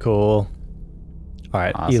sick. Cool. All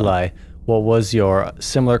right, Awesome. Eli, what was your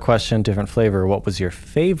similar question, different flavor? What was your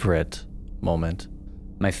favorite moment?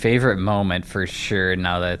 My favorite moment for sure,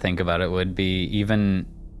 now that I think about it, would be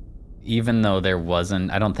even though there wasn't,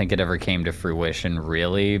 I don't think it ever came to fruition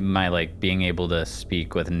really, my like being able to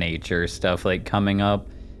speak with nature stuff like coming up,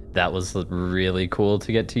 that was really cool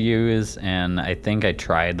to get to use. And I think I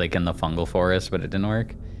tried like in the fungal forest, but it didn't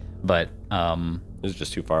work. But It was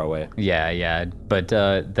just too far away. yeah. But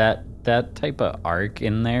that type of arc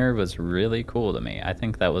in there was really cool to me. I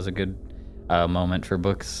think that was a good moment for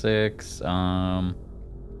book 6. I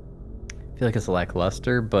feel like it's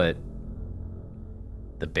lackluster, but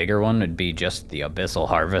the bigger one would be just the Abyssal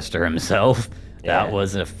Harvester himself. Yeah. That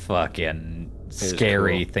was a fucking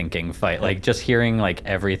scary cool. thinking fight. Like just hearing like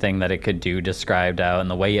everything that it could do described out and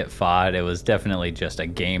the way it fought, it was definitely just a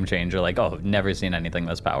game changer. Like, oh, never seen anything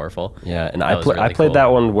this powerful. Yeah, and That I was I really played cool.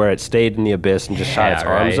 that one where it stayed in the abyss and just shot Yeah, its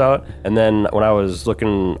arms right. out. And then when I was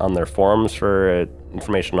looking on their forums for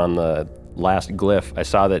information on the last glyph, I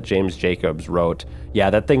saw that James Jacobs wrote, "Yeah,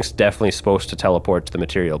 that thing's definitely supposed to teleport to the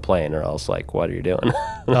material plane." Or I was like, "What are you doing?"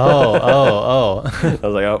 Oh. I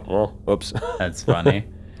was like, "Oh, well, whoops." That's funny.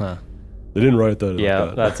 They didn't write that.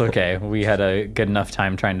 Yeah, that's okay. We had a good enough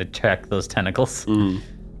time trying to check those tentacles.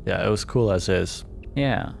 Yeah, it was cool as is.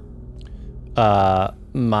 Yeah.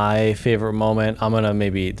 My favorite moment, I'm gonna,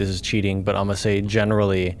 maybe this is cheating, but I'm gonna say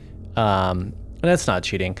generally, and that's not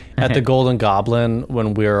cheating. At the Golden Goblin,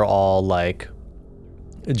 when we were all like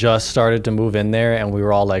just started to move in there and we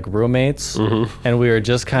were all like roommates and we were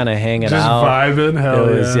just kind of hanging Just out. vibing. Hell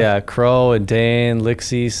It was, yeah. Crow and Dane,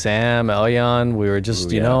 Lixie, Sam, Elyon. We were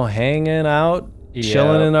just, you know, hanging out,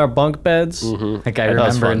 chilling in our bunk beds. Like I That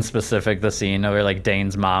was remember fun. in specific the scene where like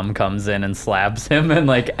Dane's mom comes in and slaps him and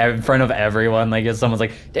like in front of everyone, like if someone's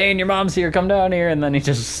like, Dane, your mom's here, come down here, and then he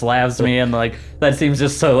just slaps me and like that seems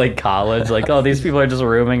just so like college, like, oh, these people are just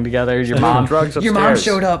rooming together. Your mom drugs your mom upstairs.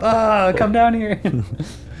 showed up. Come down here.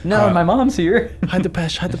 No, my mom's here. Hide the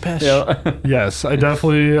pesh, hide the pesh. Yes, I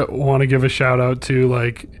definitely want to give a shout out to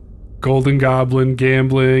like Golden Goblin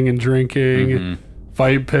gambling and drinking,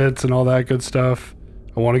 fight pits and all that good stuff.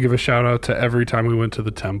 I want to give a shout out to every time we went to the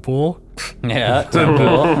temple. Yeah.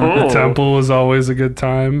 The temple was always a good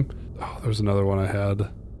time. Oh, there was another one I had.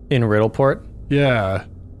 In Riddleport, Yeah,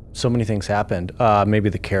 so many things happened. Maybe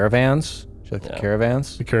the caravans. Do you like the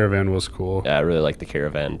caravans? the caravan was cool. Yeah, I really like the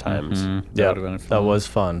caravan times. Yeah, would've been that fun. was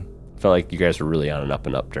fun. Felt like you guys were really on an up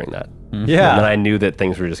and up during that. Yeah. And then I knew that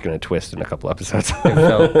things were just going to twist in a couple episodes.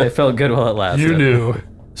 It felt good while it lasted. You knew.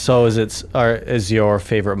 So is your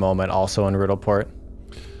favorite moment also in Riddleport?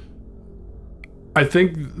 I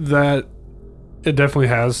think that it definitely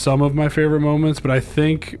has some of my favorite moments, but I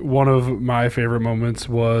think one of my favorite moments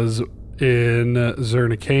was in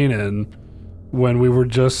Zernikanen when we were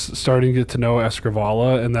just starting to get to know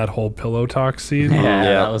Escrivala and that whole pillow talk scene. Yeah,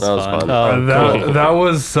 Yeah, that was fun. Oh, That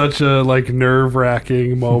was such a like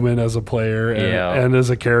nerve-wracking moment as a player and, Yeah. and as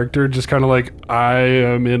a character, just kind of like, I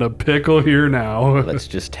am in a pickle here now. Let's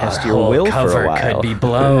just test Our your whole will for cover a while. could be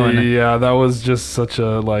blown. Yeah, that was just such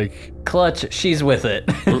a like, Clutch, she's with it.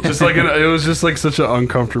 just like it was just like such an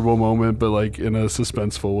uncomfortable moment, but like in a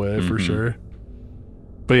suspenseful way for sure.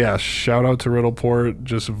 But yeah, shout out to Riddleport,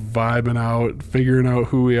 just vibing out, figuring out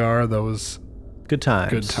who we are. That was Good times.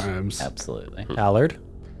 good times. Absolutely. Allard?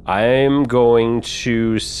 I'm going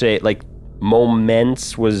to say like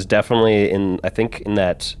moments was definitely in, I think in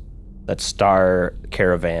that Star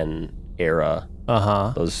Caravan era,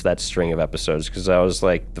 Uh-huh. that string of episodes, because that was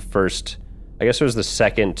like the first, I guess it was the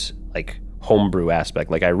second like homebrew aspect.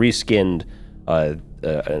 Like I reskinned a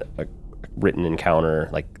written encounter,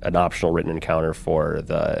 like an optional written encounter for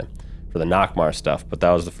the Nockmaar stuff. But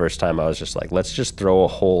that was the first time I was just like, let's just throw a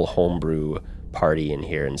whole homebrew party in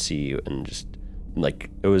here and see, and just like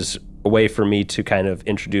it was a way for me to kind of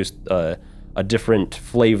introduce a different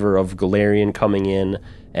flavor of Galarian coming in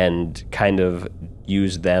and kind of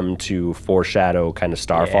use them to foreshadow kind of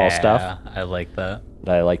Starfall stuff. I like that.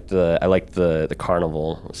 I liked the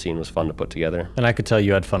carnival scene was fun to put together. And I could tell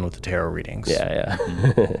you had fun with the tarot readings. Yeah.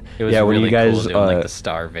 It was Yeah, when really you guys, cool doing like the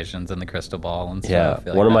star visions and the crystal ball and Yeah, stuff. I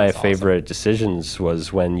feel like one of that my was awesome. favorite decisions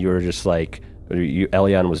was when you were just like,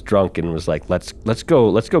 Elion was drunk and was like, let's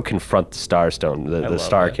go confront the Starstone, the love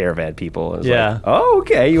Star that. Caravan people. It was Yeah. like, oh,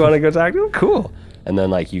 okay, you want to go talk to them? Cool. And then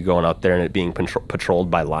like you going out there and it being patrolled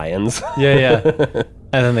by lions. Yeah.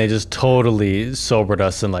 And then they just totally sobered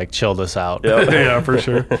us and like chilled us out. Yeah, for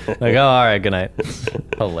sure. Like, oh, all right, good night.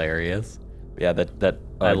 Hilarious. Yeah, that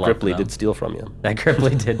I love Gripply them. did steal from you. That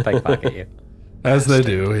Gripply did pickpocket you. As they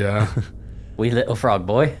do, yeah. Wee little frog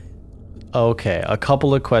boy. Okay, a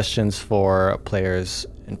couple of questions for players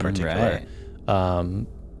in particular.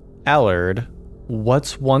 Allard,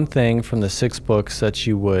 what's one thing from the 6 books that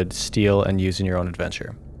you would steal and use in your own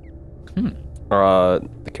adventure?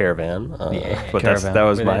 The caravan. But Caravan. that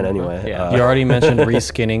was mine anyway. Yeah. You already mentioned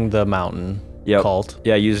reskinning the mountain Yep. cult.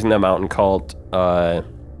 Yeah, using the mountain cult.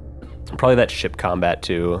 Probably that ship combat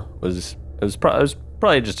too was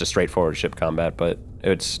probably just a straightforward ship combat, but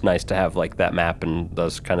it's nice to have like that map and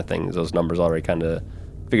those kind of things, those numbers already kind of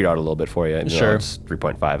figured out a little bit for you. Even though Sure. it's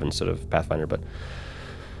 3.5 instead of Pathfinder,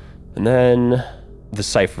 and then the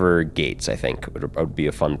cipher gates I think would be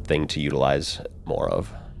a fun thing to utilize more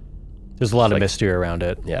of. There's a lot of mystery around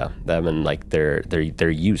it. Yeah, them and like their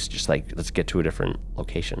use, just like let's get to a different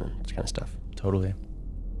location and this kind of stuff. Totally.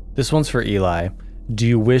 This one's for Eli. Do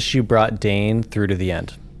you wish you brought Dane through to the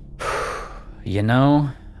end? You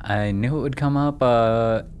know, I knew it would come up.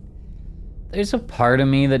 There's a part of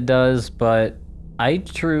me that does, but I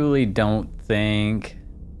truly don't think...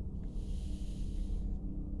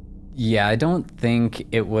 Yeah, I don't think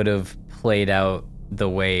it would have played out the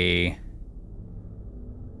way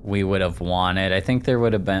we would have wanted. I think there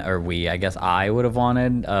would have been, I guess I would have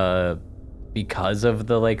wanted, because of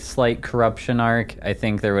the like slight corruption arc, I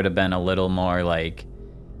think there would have been a little more like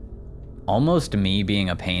almost me being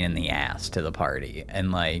a pain in the ass to the party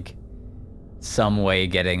and like some way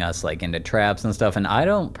getting us like into traps and stuff. And I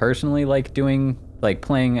don't personally like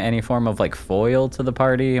playing any form of like foil to the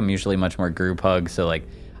party. I'm usually much more group hug. So like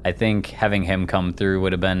I think having him come through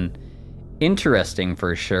would have been interesting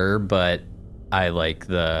for sure, but I like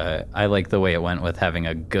the way it went with having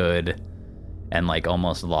a good and like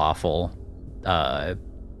almost lawful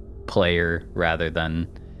player rather than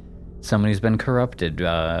somebody who's been corrupted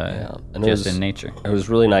And just in nature. It was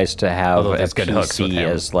really nice to have Although a there's good hooks with PC him.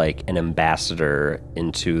 as like an ambassador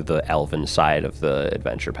into the elven side of the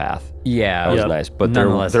adventure path. Yeah, That was nice, but there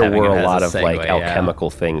Nonetheless, were having him a as lot a of like segue, yeah. alchemical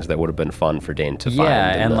things that would have been fun for Dane to find.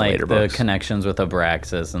 Yeah, in and the like later the books. connections with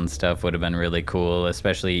Abraxas and stuff would have been really cool,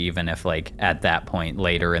 especially even if like at that point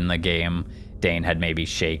later in the game, Dane had maybe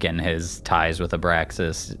shaken his ties with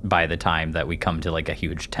Abraxas by the time that we come to like a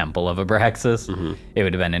huge temple of Abraxas. Mm-hmm. It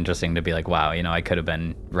would have been interesting to be like, wow, you know, I could have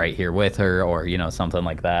been right here with her or, you know, something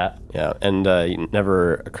like that. Yeah, and it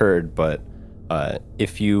never occurred, but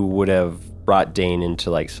if you would have brought Dane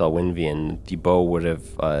into like Selwynvian, the bow would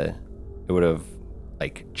have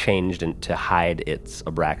like changed to hide its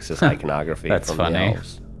Abraxas iconography That's from funny. the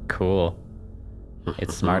elves. Cool.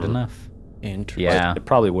 It's smart enough. Interesting. Yeah. It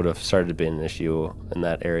probably would have started to be an issue in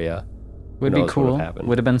that area. Would Who be knows what cool. would've happened.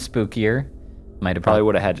 Would have been spookier. Might have Probably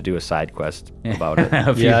would have had to do a side quest about it.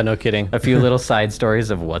 a few, Yeah, no kidding. a few little side stories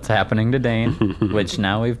of what's happening to Dane, which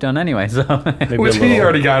now we've done anyway. So Maybe Which a he little-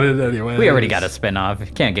 already got it anyway. we already got a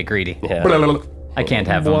spin-off. Can't get greedy. Yeah. I can't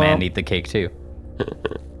have a man eat the cake too.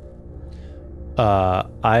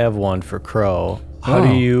 I have one for Crow. How do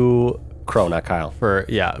Oh. you Crow, not Kyle.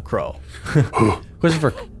 Crow?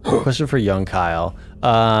 question for young Kyle.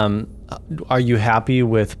 Are you happy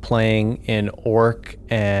with playing in Orc,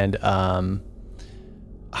 and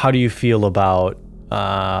how do you feel about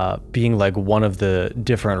being like one of the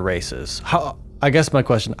different races? I guess my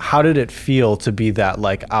question: how did it feel to be that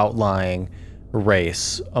like outlying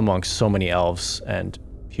race amongst so many elves and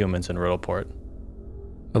humans in Riddleport?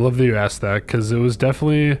 I love that you asked that because it was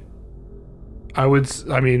definitely, I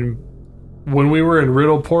mean, when we were in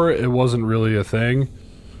Riddleport, it wasn't really a thing.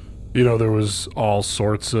 You know, there was all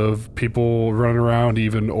sorts of people running around,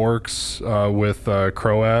 even orcs with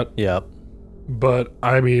Croat. Yep. But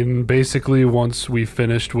I mean, basically, once we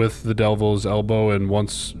finished with the Devil's Elbow and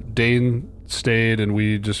once Dane stayed and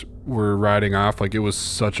we just were riding off, like it was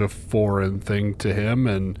such a foreign thing to him.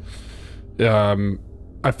 And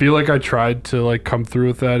I feel like I tried to like come through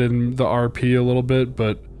with that in the RP a little bit,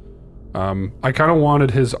 but I kind of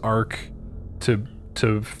wanted his arc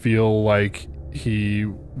to feel like he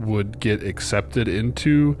would get accepted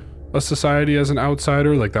into a society as an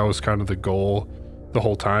outsider. Like that was kind of the goal the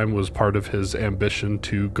whole time, was part of his ambition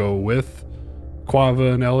to go with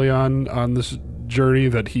Quava and Elion on this journey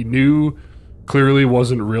that he knew clearly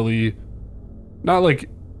wasn't really not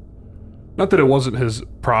that it wasn't his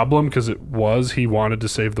problem, because it was. He wanted to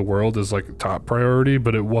save the world as like a top priority,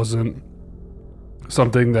 but it wasn't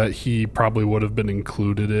something that he probably would have been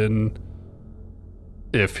included in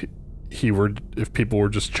if people were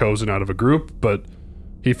just chosen out of a group. But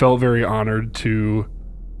he felt very honored to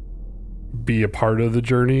be a part of the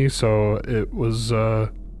journey, so it was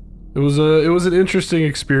an interesting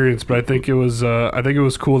experience. But I think it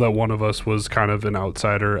was cool that one of us was kind of an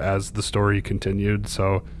outsider as the story continued.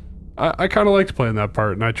 So I kind of liked playing that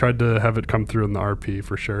part, and I tried to have it come through in the RP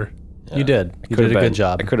for sure. You did. You did a good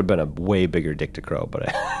job. I could have been a way bigger dick to Crow, but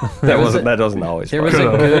that doesn't always. There was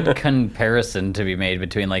a good comparison to be made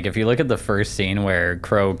between, like, if you look at the first scene where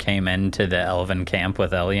Crow came into the Elven camp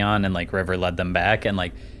with Elion and like River led them back, and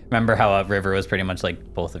like remember how River was pretty much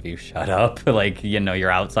like, both of you shut up, like, you know,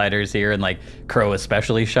 you're outsiders here, and like Crow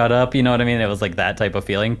especially shut up, you know what I mean? It was like that type of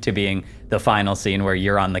feeling, to being the final scene where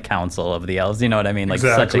you're on the council of the elves, you know what I mean? Like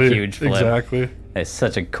such a huge flip. Exactly. It's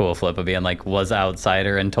such a cool flip of being like, was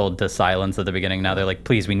outsider and told to silence at the beginning. Now they're like,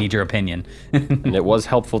 please, we need your opinion. And it was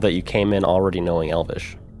helpful that you came in already knowing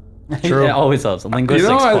Elvish. True. It always helps.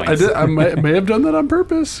 Linguistics points. I may have done that on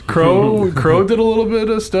purpose. Crow did a little bit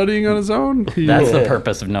of studying on his own. That's the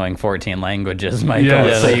purpose of knowing 14 languages, Michael.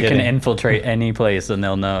 Yeah, so you can infiltrate any place and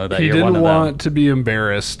they'll know that you're one of them. He didn't want to be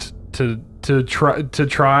embarrassed to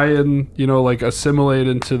try and, you know, like assimilate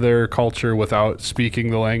into their culture without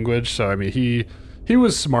speaking the language. So I mean, he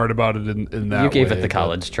was smart about it in that way. You gave it the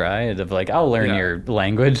college try of like, I'll learn your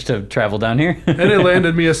language to travel down here. And it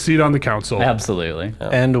landed me a seat on the council. Absolutely. Yeah.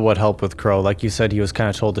 And what helped with Crow, like you said, he was kind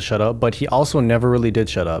of told to shut up, but he also never really did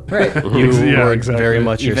shut up. Right. You were very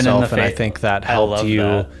much Even yourself, and I think that helped you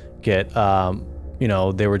that. Get, you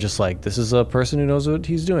know, they were just like, this is a person who knows what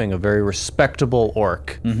he's doing, a very respectable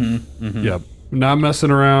orc. Mm-hmm. Mm-hmm. Yep. Not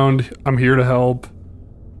messing around. I'm here to help,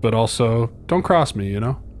 but also don't cross me, you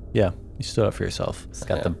know? Yeah. You stood up for yourself. It's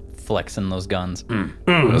got the flexing those guns.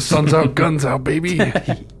 Sun's out, guns out, baby.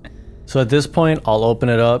 So at this point, I'll open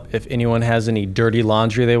it up. If anyone has any dirty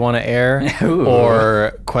laundry they want to air Ooh.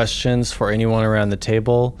 or questions for anyone around the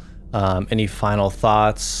table, any final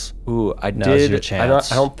thoughts? Ooh, Now's your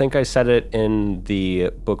chance. I don't think I said it in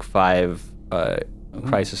the book 5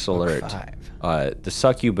 crisis alert. The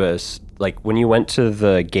succubus, like when you went to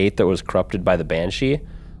the gate that was corrupted by the banshee,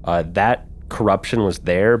 that corruption was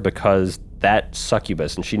there because that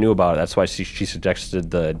succubus, and she knew about it, that's why she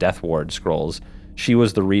suggested the death ward scrolls. She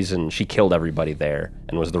was the reason, she killed everybody there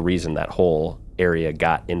and was the reason that whole area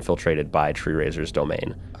got infiltrated by Tree Razor's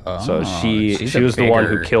domain. So she was the one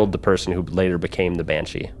who killed the person who later became the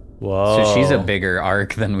banshee. Whoa. So she's a bigger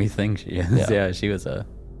arc than we think she is. Yeah, she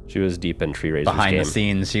was deep in Tree Razor's behind game. the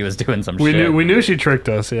scenes. She was doing some We shit. knew she tricked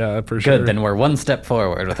us, yeah, for sure. Good, then we're one step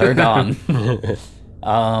forward with her gone.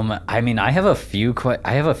 I mean, I have a few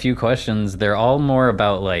questions. They're all more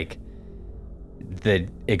about like the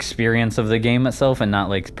experience of the game itself and not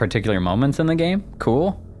like particular moments in the game.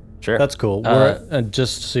 Cool. Sure. That's cool. We're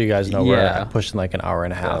just so you guys know, we're pushing like an hour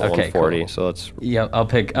and a half. Okay, 140. cool. So let's. Yeah, I'll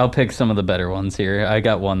pick some of the better ones here. I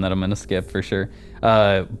got one that I'm gonna skip for sure.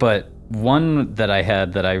 But one that I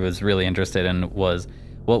had that I was really interested in was,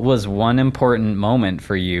 what was one important moment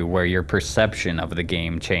for you where your perception of the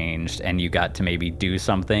game changed and you got to maybe do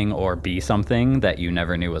something or be something that you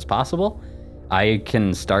never knew was possible? I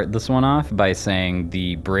can start this one off by saying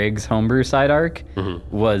the Briggs homebrew side arc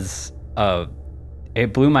was,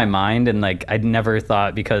 it blew my mind, and like I'd never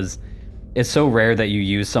thought, because it's so rare that you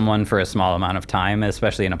use someone for a small amount of time,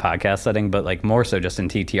 especially in a podcast setting, but like more so just in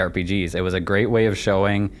TTRPGs. It was a great way of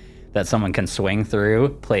showing that someone can swing through,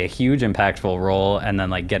 play a huge impactful role, and then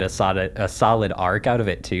like get a solid arc out of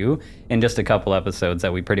it too, in just a couple episodes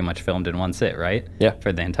that we pretty much filmed in one sit, right? Yeah.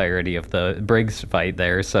 For the entirety of the Briggs fight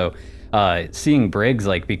there. So seeing Briggs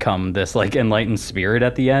like become this like enlightened spirit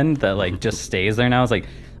at the end that like just stays there now, is like,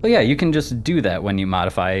 oh yeah, you can just do that when you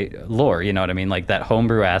modify lore, you know what I mean? Like that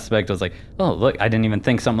homebrew aspect was like, oh look, I didn't even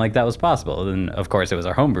think something like that was possible. And of course it was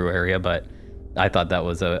our homebrew area, but I thought that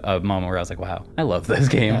was a moment where I was like, wow, I love this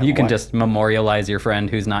game. You can just memorialize your friend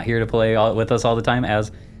who's not here to play with us all the time as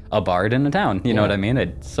a bard in a town. You know what I mean?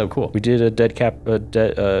 It's so cool. We did a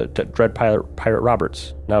Dread Pirate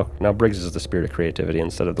Roberts. Now Briggs is the spirit of creativity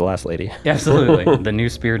instead of the last lady. Absolutely. The new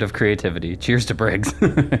spirit of creativity. Cheers to Briggs.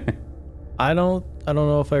 I don't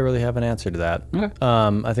know if I really have an answer to that. Okay.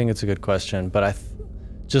 I think it's a good question, but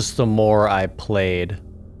just the more I played,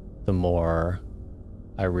 the more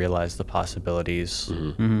I realized the possibilities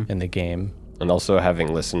in the game. And also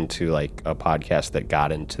having listened to like a podcast that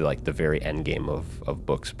got into like the very end game of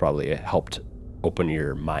books probably helped open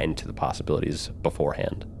your mind to the possibilities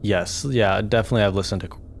beforehand. Yes, yeah, definitely. I've listened to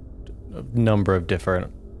a number of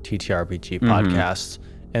different TTRPG podcasts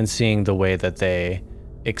and seeing the way that they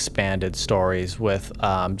expanded stories with,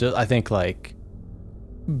 I think like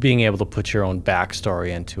being able to put your own backstory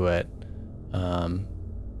into it.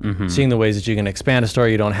 Seeing the ways that you can expand a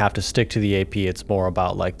story, you don't have to stick to the AP. It's more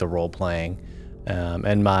about like the role playing.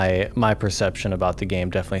 And my perception about the game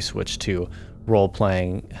definitely switched to role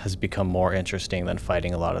playing has become more interesting than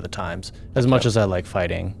fighting a lot of the times, as much as I like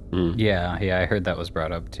fighting. Yeah, I heard that was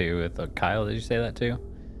brought up too with Kyle. Did you say that too?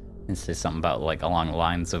 It's just something about like along the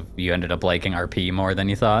lines of you ended up liking RP more than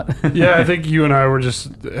you thought. Yeah, I think you and I were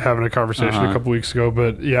just having a conversation a couple weeks ago,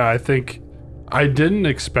 but yeah, I think I didn't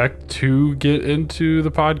expect to get into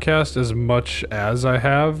the podcast as much as I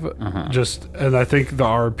have. And I think the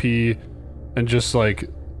RP and just like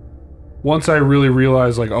once I really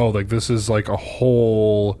realized like, oh, like this is like a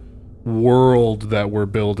whole world that we're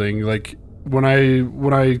building. Like when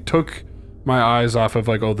I took my eyes off of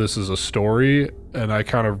like, oh, this is a story, and I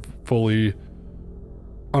kind of fully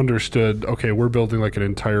understood, okay, we're building like an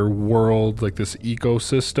entire world, like this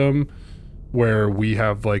ecosystem where we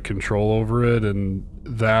have like control over it. And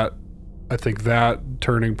that, I think that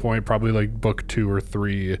turning point, probably like book 2 or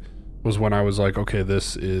 3, was when I was like, okay,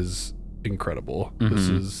 this is incredible. This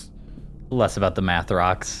is less about the math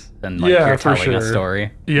rocks and like you're telling a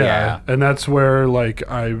story. Yeah. And that's where like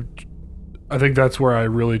I think that's where I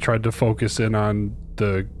really tried to focus in on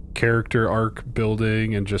the character arc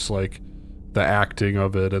building and just like the acting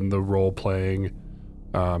of it and the role playing.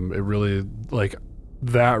 It really like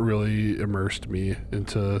that really immersed me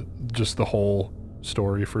into just the whole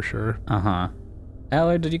story for sure.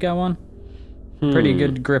 Allard, did you got one? Pretty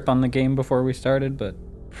good grip on the game before we started, but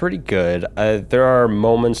Pretty good. There are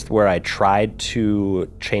moments where I tried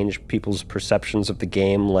to change people's perceptions of the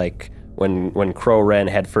game, like when Crow ran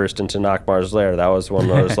headfirst into Nockmar's lair. That was one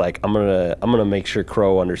where I was like, I'm gonna make sure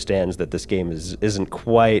Crow understands that this game isn't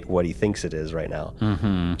quite what he thinks it is right now.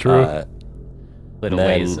 True. little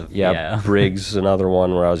ways of Briggs, another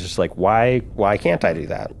one where I was just like, why can't I do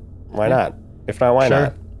that? Why not? If not, why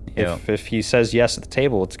not? If he says yes at the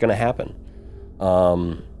table, it's gonna happen.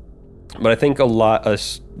 But I think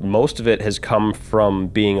most of it has come from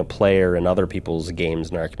being a player in other people's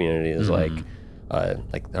games in our community. Is like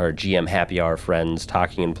our GM happy hour friends,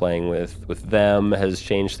 talking and playing with them has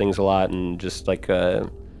changed things a lot, and just like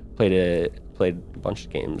played a bunch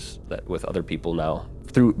of games that with other people now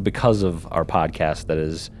because of our podcast that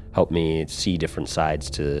has helped me see different sides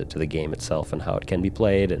to the game itself and how it can be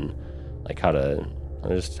played, and like how to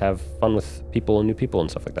just have fun with people and new people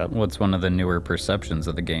and stuff like that. What's one of the newer perceptions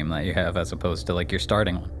of the game that you have as opposed to like your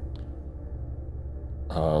starting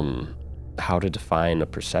one? How to define a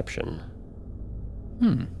perception.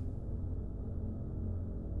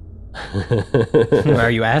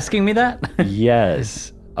 Are you asking me that?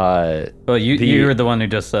 Yes. Well, you were the one who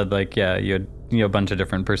just said like, yeah, you had a bunch of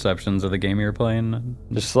different perceptions of the game you were playing.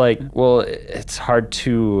 Just like, well, it's hard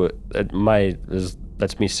to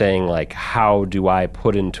that's me saying like, how do I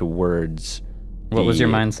put into words? What was your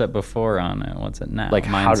mindset before on it? What's it now? Like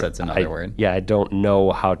mindset's another word. Yeah, I don't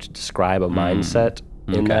know how to describe a mindset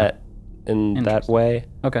in that way.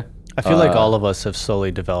 Okay. I feel like all of us have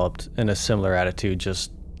slowly developed in a similar attitude,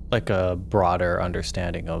 just like a broader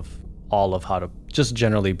understanding of all of how to just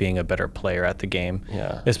generally being a better player at the game.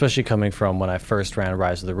 Yeah. Especially coming from when I first ran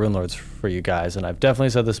Rise of the Runelords for you guys, and I've definitely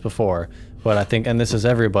said this before, but I think, and this is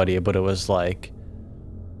everybody, but it was like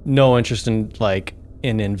no interest in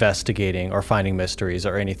investigating or finding mysteries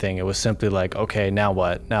or anything. It was simply like, okay, now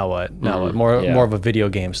what? More of a video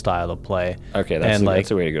game style of play. Okay, that's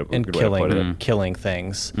a way to go. And killing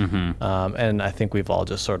things. And I think we've all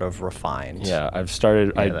just sort of refined. Yeah, I've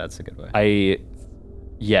started. Yeah, that's a good way.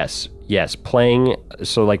 Yes. Playing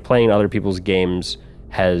other people's games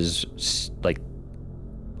has like,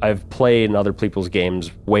 I've played in other people's games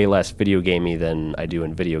way less video gamey than I do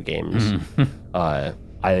in video games.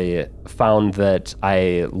 I found that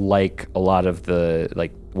I like a lot of the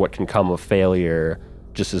like what can come of failure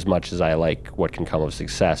just as much as I like what can come of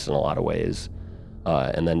success in a lot of ways.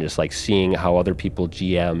 and then just like seeing how other people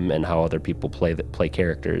GM and how other people play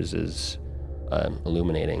characters is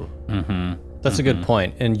illuminating. That's a good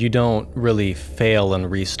point. And you don't really fail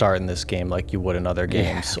and restart in this game like you would in other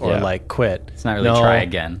games, or like quit. It's not really try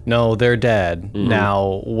again. No, they're dead.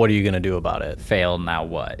 Now, what are you going to do about it? Fail, now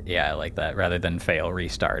what? Yeah, I like that. Rather than fail,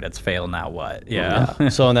 restart. It's fail, now what? Yeah.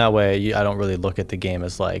 So in that way, I don't really look at the game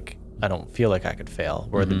as like, I don't feel like I could fail.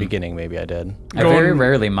 Where at the beginning, maybe I did. I very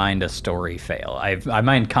rarely mind a story fail. I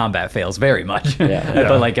mind combat fails very much.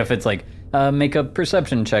 But like if it's like, make a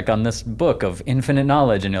perception check on this book of infinite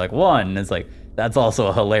knowledge, and you're like 1, it's like that's also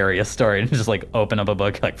a hilarious story. And just like open up a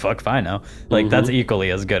book, like fuck, fine now. Like that's equally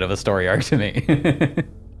as good of a story arc to me.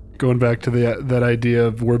 Going back to that idea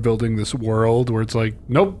of we're building this world where it's like,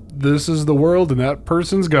 nope, this is the world and that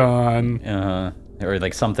person's gone. Or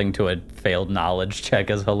like something to a failed knowledge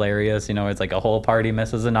check is hilarious. You know, it's like a whole party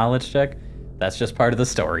misses a knowledge check. That's just part of the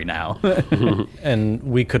story now. And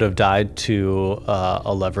we could have died to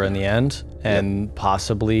a lever in the end, and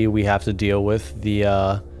possibly we have to deal with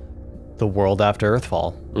the world after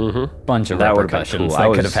Earthfall. Bunch of That would have been repercussions cool.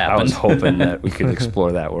 that could have happened. I was hoping that we could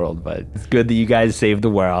explore that world, but it's good that you guys saved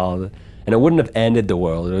the world. And it wouldn't have ended the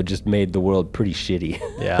world. It would have just made the world pretty shitty.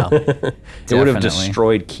 Yeah. It would have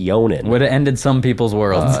destroyed Keonan. Would have ended some people's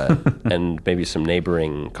worlds. And maybe some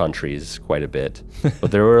neighboring countries quite a bit.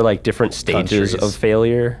 But there were like different stages of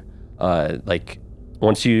failure. Like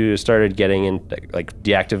once you started getting in, like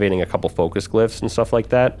deactivating a couple focus glyphs and stuff like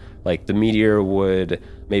that, like the meteor would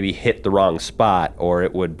maybe hit the wrong spot, or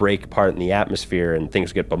it would break apart in the atmosphere and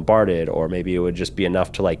things would get bombarded, or maybe it would just be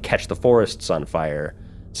enough to like catch the forests on fire,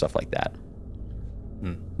 stuff like that.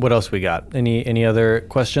 What else we got? Any other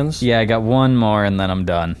questions? Yeah, I got one more and then I'm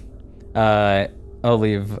done. I'll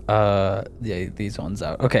leave these ones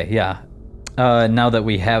out. Okay, yeah. Now that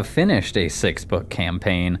we have finished a 6-book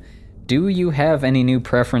campaign, do you have any new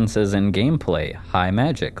preferences in gameplay? High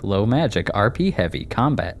magic, low magic, RP heavy,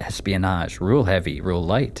 combat, espionage, rule heavy, rule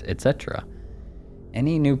light, etc.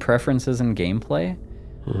 Any new preferences in gameplay?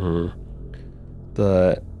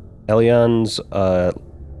 The Elion's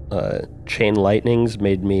chain lightnings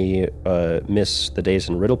made me miss the days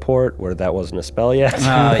in Riddleport where that wasn't a spell yet.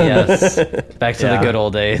 Oh, yes. Back to the good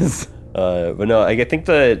old days. But no, I think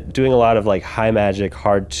doing a lot of like high magic,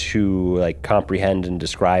 hard to like comprehend and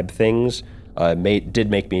describe things did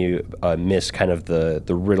make me miss kind of the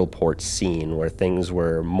Riddleport scene where things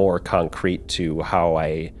were more concrete to how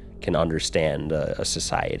I can understand a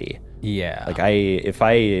society. Yeah. Like if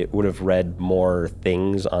I would have read more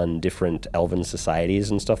things on different elven societies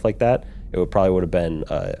and stuff like that, it would have been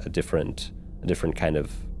a different kind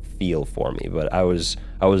of feel for me. But I was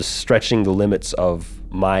stretching the limits of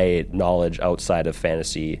my knowledge outside of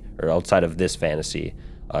fantasy, or outside of this fantasy,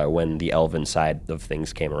 when the elven side of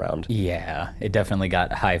things came around. Yeah, it definitely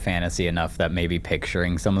got high fantasy enough that maybe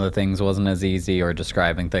picturing some of the things wasn't as easy, or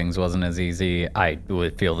describing things wasn't as easy. I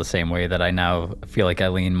would feel the same way that I now feel like I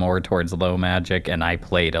lean more towards low magic, and I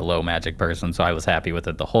played a low magic person, so I was happy with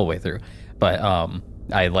it the whole way through. But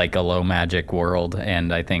I like a low magic world,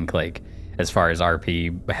 and I think like as far as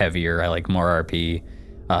RP heavier, I like more RP.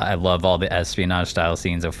 I love all the espionage style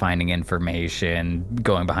scenes of finding information,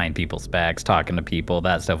 going behind people's backs, talking to people.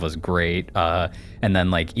 That stuff was great. And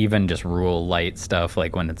then like even just rule light stuff,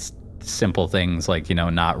 like when it's simple things like, you know,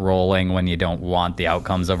 not rolling when you don't want the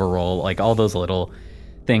outcomes of a roll, like all those little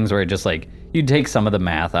things where it just like you take some of the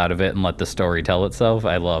math out of it and let the story tell itself.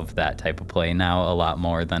 I love that type of play now a lot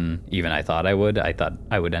more than even I thought I would. I thought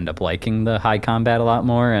I would end up liking the high combat a lot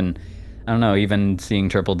more, and I don't know, even seeing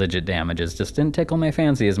triple digit damages just didn't tickle my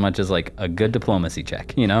fancy as much as like a good diplomacy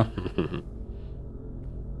check, you know?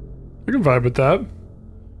 I can vibe with that.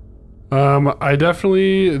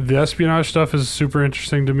 The espionage stuff is super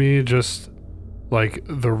interesting to me. Just like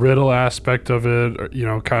the riddle aspect of it, you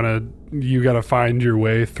know, kind of you got to find your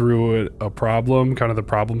way through a problem. Kind of the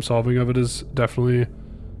problem solving of it is definitely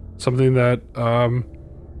something that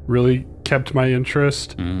really kept my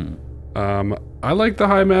interest. I like the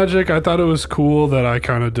high magic. I thought it was cool that I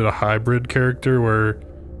kind of did a hybrid character where,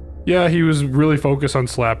 yeah, he was really focused on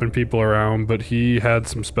slapping people around, but he had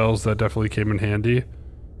some spells that definitely came in handy.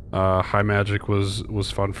 High magic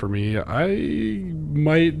was fun for me. I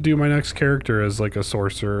might do my next character as like a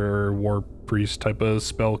sorcerer or war priest type of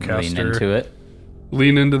spellcaster. Lean into it.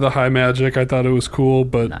 Lean into the high magic. I thought it was cool,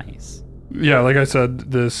 but Nice. Yeah, like I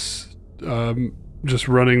said, this just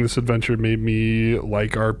running this adventure made me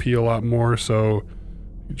like RP a lot more, so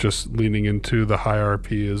just leaning into the high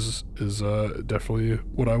RP is definitely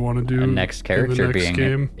what I want to do. And next character being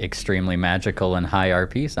game. extremely magical and high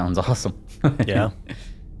RP sounds awesome. Yeah.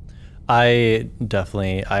 I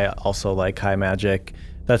also like high magic.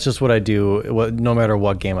 That's just what I do. No matter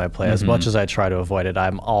what game I play, as much as I try to avoid it,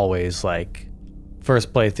 I'm always like,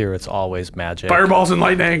 first playthrough, it's always magic. Fireballs and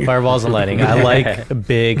lightning. Fireballs and lightning. I like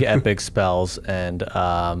big epic spells, and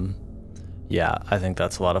yeah, I think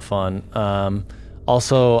that's a lot of fun.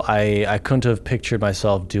 Also, I couldn't have pictured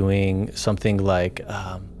myself doing something like,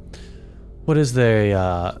 what is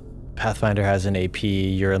the Pathfinder has an AP?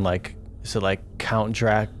 You're in like, is it like Count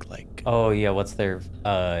Drac? Like Oh yeah, what's their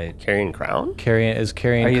Carrying Crown? Carrying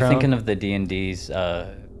Are you Crown? thinking of the D&D's Curse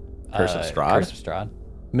of Strahd? Curse of Strahd?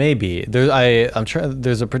 Maybe I'm trying.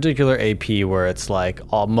 There's a particular AP where it's like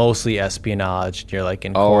mostly espionage. And you're like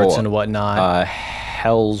in courts and whatnot.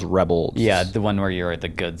 Hell's Rebels. Yeah, the one where you're at the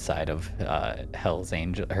good side of Hell's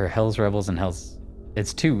Angel or Hell's Rebels and Hell's.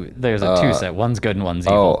 It's two. There's a two set. One's good and one's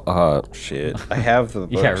evil. Shit. I have the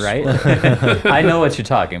books. Yeah, right. I know what you're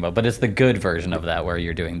talking about, but it's the good version of that where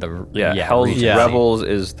you're doing the Hell's Regency. Rebels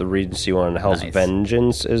is the Regency one. Hell's Nice.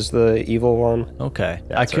 Vengeance is the evil one. Okay,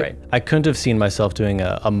 That's right. I couldn't have seen myself doing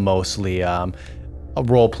a mostly a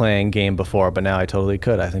role-playing game before, but now I totally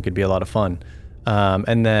could. I think it'd be a lot of fun.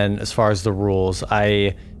 And then as far as the rules,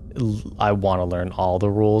 I want to learn all the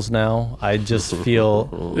rules now. I just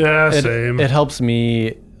feel Yeah, same. it helps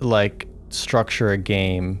me like structure a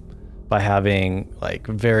game by having like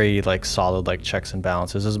very like solid like checks and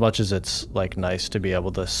balances, as much as it's like nice to be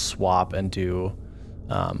able to swap and do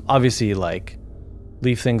obviously like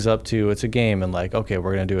leave things up to it's a game and like, okay,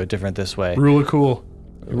 we're gonna do it different this way. Rule of cool.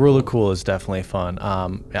 Rule of cool is definitely fun.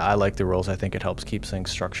 Yeah, I like the rules. I think it helps keep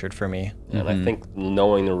things structured for me. And I think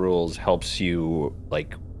knowing the rules helps you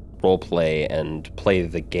like role play and play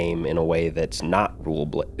the game in a way that's not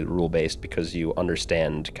rule based, because you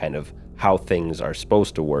understand kind of how things are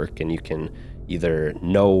supposed to work, and you can either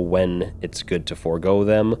know when it's good to forego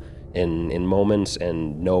them in moments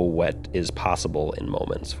and know what is possible in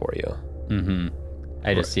moments for you.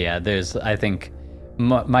 I think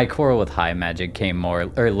my quarrel with high magic came more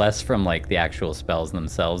or less from like the actual spells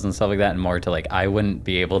themselves and stuff like that, and more to like I wouldn't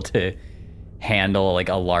be able to handle like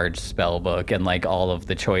a large spell book and like all of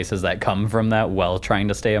the choices that come from that while trying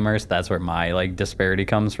to stay immersed. That's where my like disparity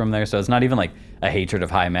comes from there. So it's not even like a hatred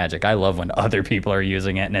of high magic. I love when other people are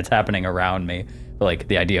using it and it's happening around me. But like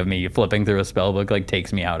the idea of me flipping through a spell book like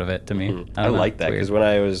takes me out of it to me. I like that, because when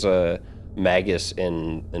I was Magus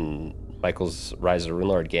in Michael's Rise of the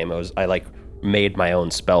Runelord game, I like made my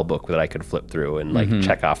own spell book that I could flip through and like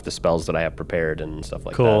check off the spells that I have prepared and stuff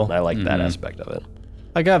like Cool. that. And I like that aspect of it.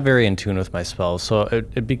 I got very in tune with my spells, so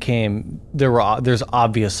it became there's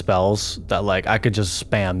obvious spells that like I could just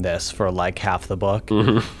spam this for like half the book,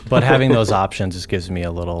 but having those options just gives me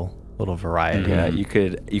a little variety. Yeah, you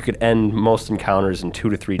could end most encounters in 2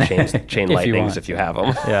 to 3 chain lightnings want. if you have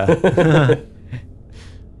them. Yeah.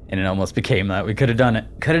 And it almost became that. We could have done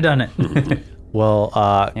it. Well,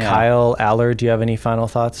 Kyle, Allard, do you have any final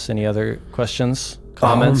thoughts? Any other questions,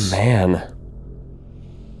 comments? Oh man,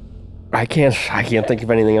 I can't think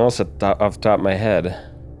of anything else off the top of my head.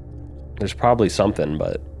 There's probably something,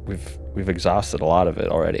 but we've exhausted a lot of it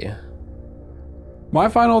already. My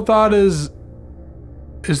final thought is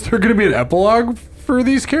there going to be an epilogue for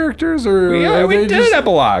these characters, or are we they did just- an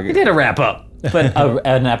epilogue. We did a wrap up. But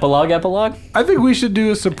an epilogue? I think we should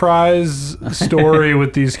do a surprise story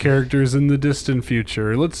with these characters in the distant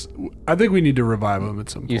future. I think we need to revive them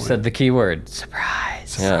at some point. You said the key word.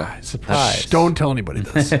 Surprise. Yeah. Surprise. Shh, don't tell anybody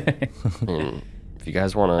this. If you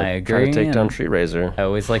guys want I to try to agree, take down and- Tree Razor, I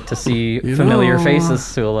always like to see familiar know.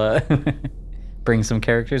 faces who'll bring some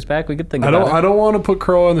characters back. We could think about it. I don't want to put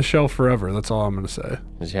Crow on the shelf forever. That's all I'm going to say.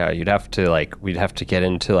 yeah, we'd have to get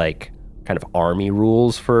into like kind of army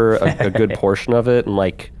rules for a good portion of it, and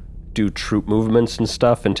like do troop movements and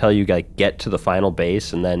stuff until you like get to the final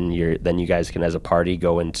base, and then you guys can as a party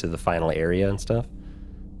go into the final area and stuff.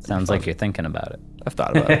 Sounds like you're thinking about it. I've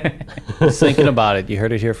thought about it. Just thinking about it. You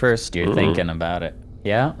heard it here first. You're thinking about it.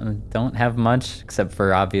 Yeah, don't have much except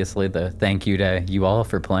for obviously the thank you to you all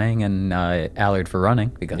for playing and Allard for running,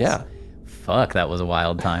 because Yeah. fuck, that was a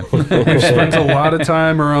wild time. We've spent a lot of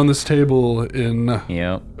time around this table in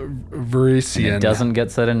Yep. Verisian. It doesn't get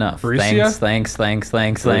said enough. Varisia? Thanks.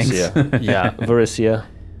 Varisia. Yeah.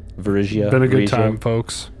 Varicia. Been a good time,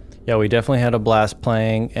 folks. Yeah, we definitely had a blast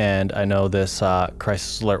playing, and I know this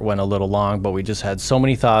Crisis Alert went a little long, but we just had so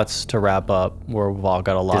many thoughts to wrap up where we've all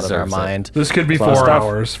got a lot on Deserves it. our mind. This could be lot of 4 stuff.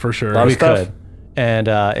 hours for sure. Lot of We stuff. could. And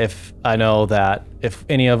if I know that if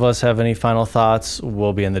any of us have any final thoughts,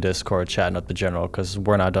 we'll be in the Discord chatting up the general, because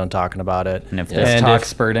we're not done talking about it. And if this talk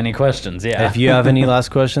spurred any questions, yeah. if you have any last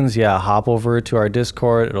questions, hop over to our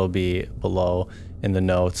Discord. It'll be below. in the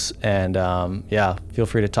notes. And yeah, feel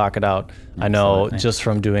free to talk it out. I know just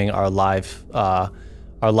from doing our live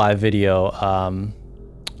video,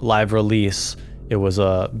 live release, it was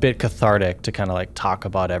a bit cathartic to kind of like talk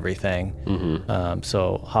about everything.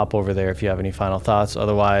 So hop over there if you have any final thoughts.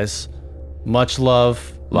 Otherwise, much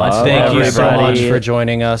love. Thank you so much for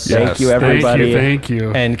joining us. Thank you, everybody. Thank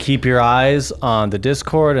you. And keep your eyes on the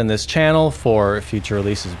Discord and this channel for future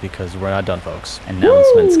releases because we're not done, folks.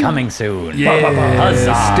 Announcements coming soon. Yeah.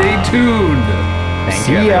 Huzzah. Stay tuned. Thank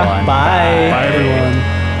See you, ya. everyone. Bye. Bye,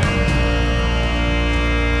 everyone.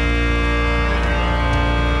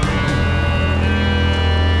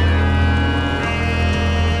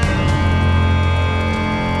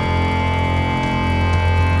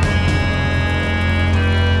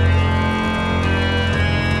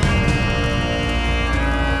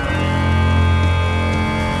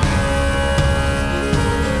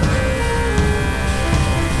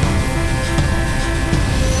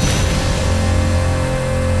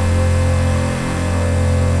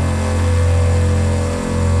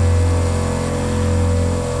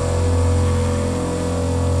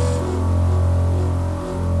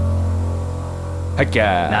 Heck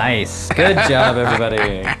yeah. Nice. Good job, everybody.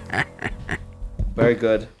 And Very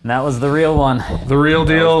good. that was the real one. The real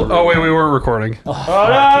deal. Oh, wait, we weren't recording.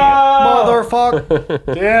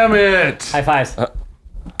 Motherfucker. Damn it. High fives. Oh,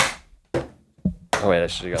 wait, I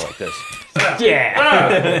should have gone like this.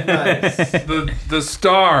 Yeah. The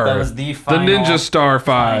star. That was the final. Ninja Star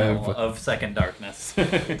 5. Of Second Darkness.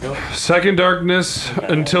 Second Darkness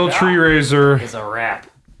until Tree Razor Is a wrap.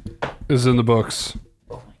 is in the books.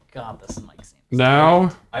 Oh my god, this is Mike seems.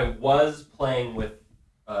 Now, I was playing with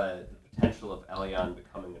the potential of Elion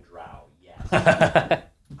becoming a drow, yes.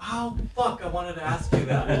 Oh, fuck. I wanted to ask you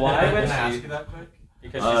that. Why would Can I you- ask you that quick?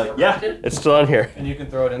 Because Yeah, it's still on here. And you can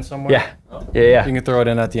throw it in somewhere? Yeah. Yeah. You can throw it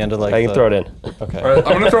in at the end of like I can throw it in. Okay. all right, I'm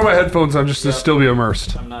going to throw my headphones on just to still be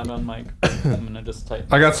immersed. I'm not on mic. I'm gonna just type.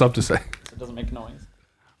 I got stuff to say. It doesn't make noise.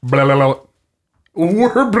 Blah, blah, blah.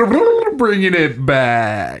 We're bringing it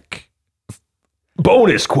back.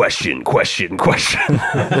 Bonus question. No,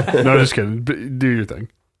 just kidding. Do your thing.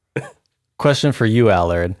 Question for you,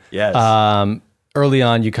 Allard. Yes. Early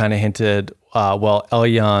on, you kind of hinted,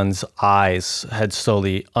 Elyon's eyes had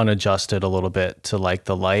slowly unadjusted a little bit to like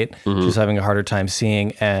the light. She was having a harder time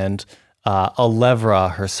seeing, and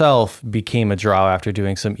Alevra herself became a drow after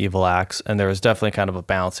doing some evil acts, and there was definitely kind of a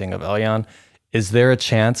balancing of Elyon. Is there a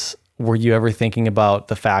chance? Were you ever thinking about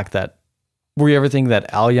the fact that? Were you ever thinking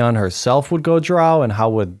that Elyon herself would go drow, and how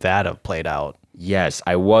would that have played out? Yes,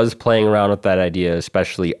 I was playing around with that idea,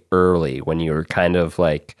 especially early when you were kind of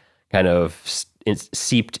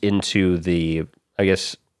seeped into the, I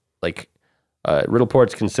guess, like,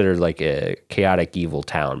 Riddleport's considered like a chaotic evil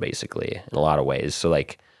town, basically, in a lot of ways. So,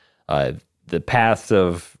 like, the path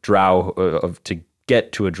of drow, to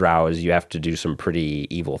get to a drow is you have to do some pretty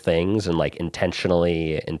evil things and, like,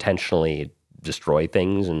 intentionally destroy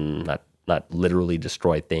things, and not literally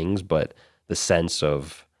destroy things, but the sense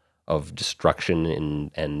of destruction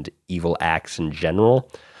and evil acts in general.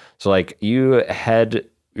 So like you're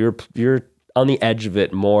on the edge of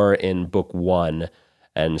it more in book 1,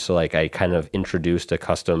 and so like I kind of introduced a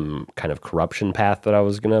custom kind of corruption path that I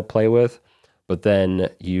was gonna play with, but then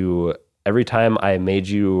every time I made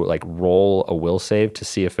you like roll a will save to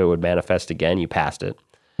see if it would manifest again, you passed it.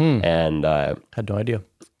 And Had no idea.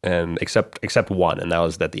 and except one, and that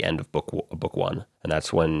was at the end of book 1, and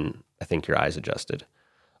that's when I think your eyes adjusted.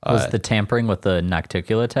 Was the tampering with the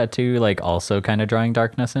Nocticula tattoo like also kind of drawing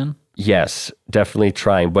darkness in? Yes, definitely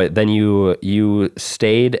trying, but then you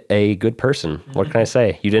stayed a good person. What can I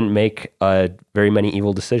say? You didn't make very many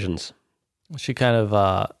evil decisions. She kind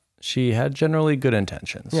of she had generally good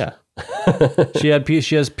intentions. Yeah. she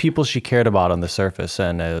has people she cared about on the surface,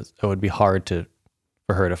 and it would be hard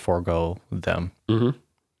for her to forego them.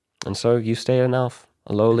 And so you stay an elf,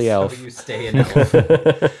 a lowly elf. So you stay in elf.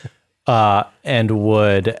 And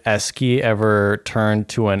would Eski ever turn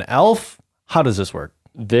to an elf? How does this work?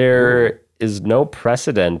 There is no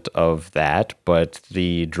precedent of that, but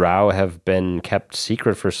the drow have been kept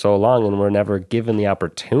secret for so long and were never given the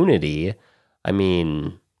opportunity. I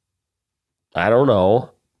mean, I don't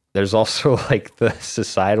know. There's also like the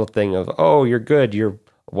societal thing of, oh, you're good, you're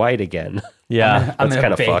white again. Yeah, That's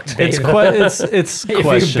kind of fucked. it's If you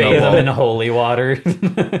questionable. bathe them in holy water.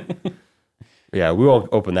 Yeah, we won't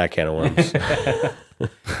open that can of worms.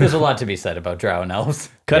 There's a lot to be said about drow and elves.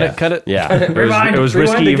 Cut it. Yeah, it Rewind, was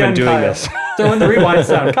rewind risky even again, doing Kyle. this. Throw in the rewind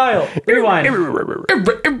sound. Kyle, rewind.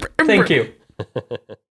 Thank you.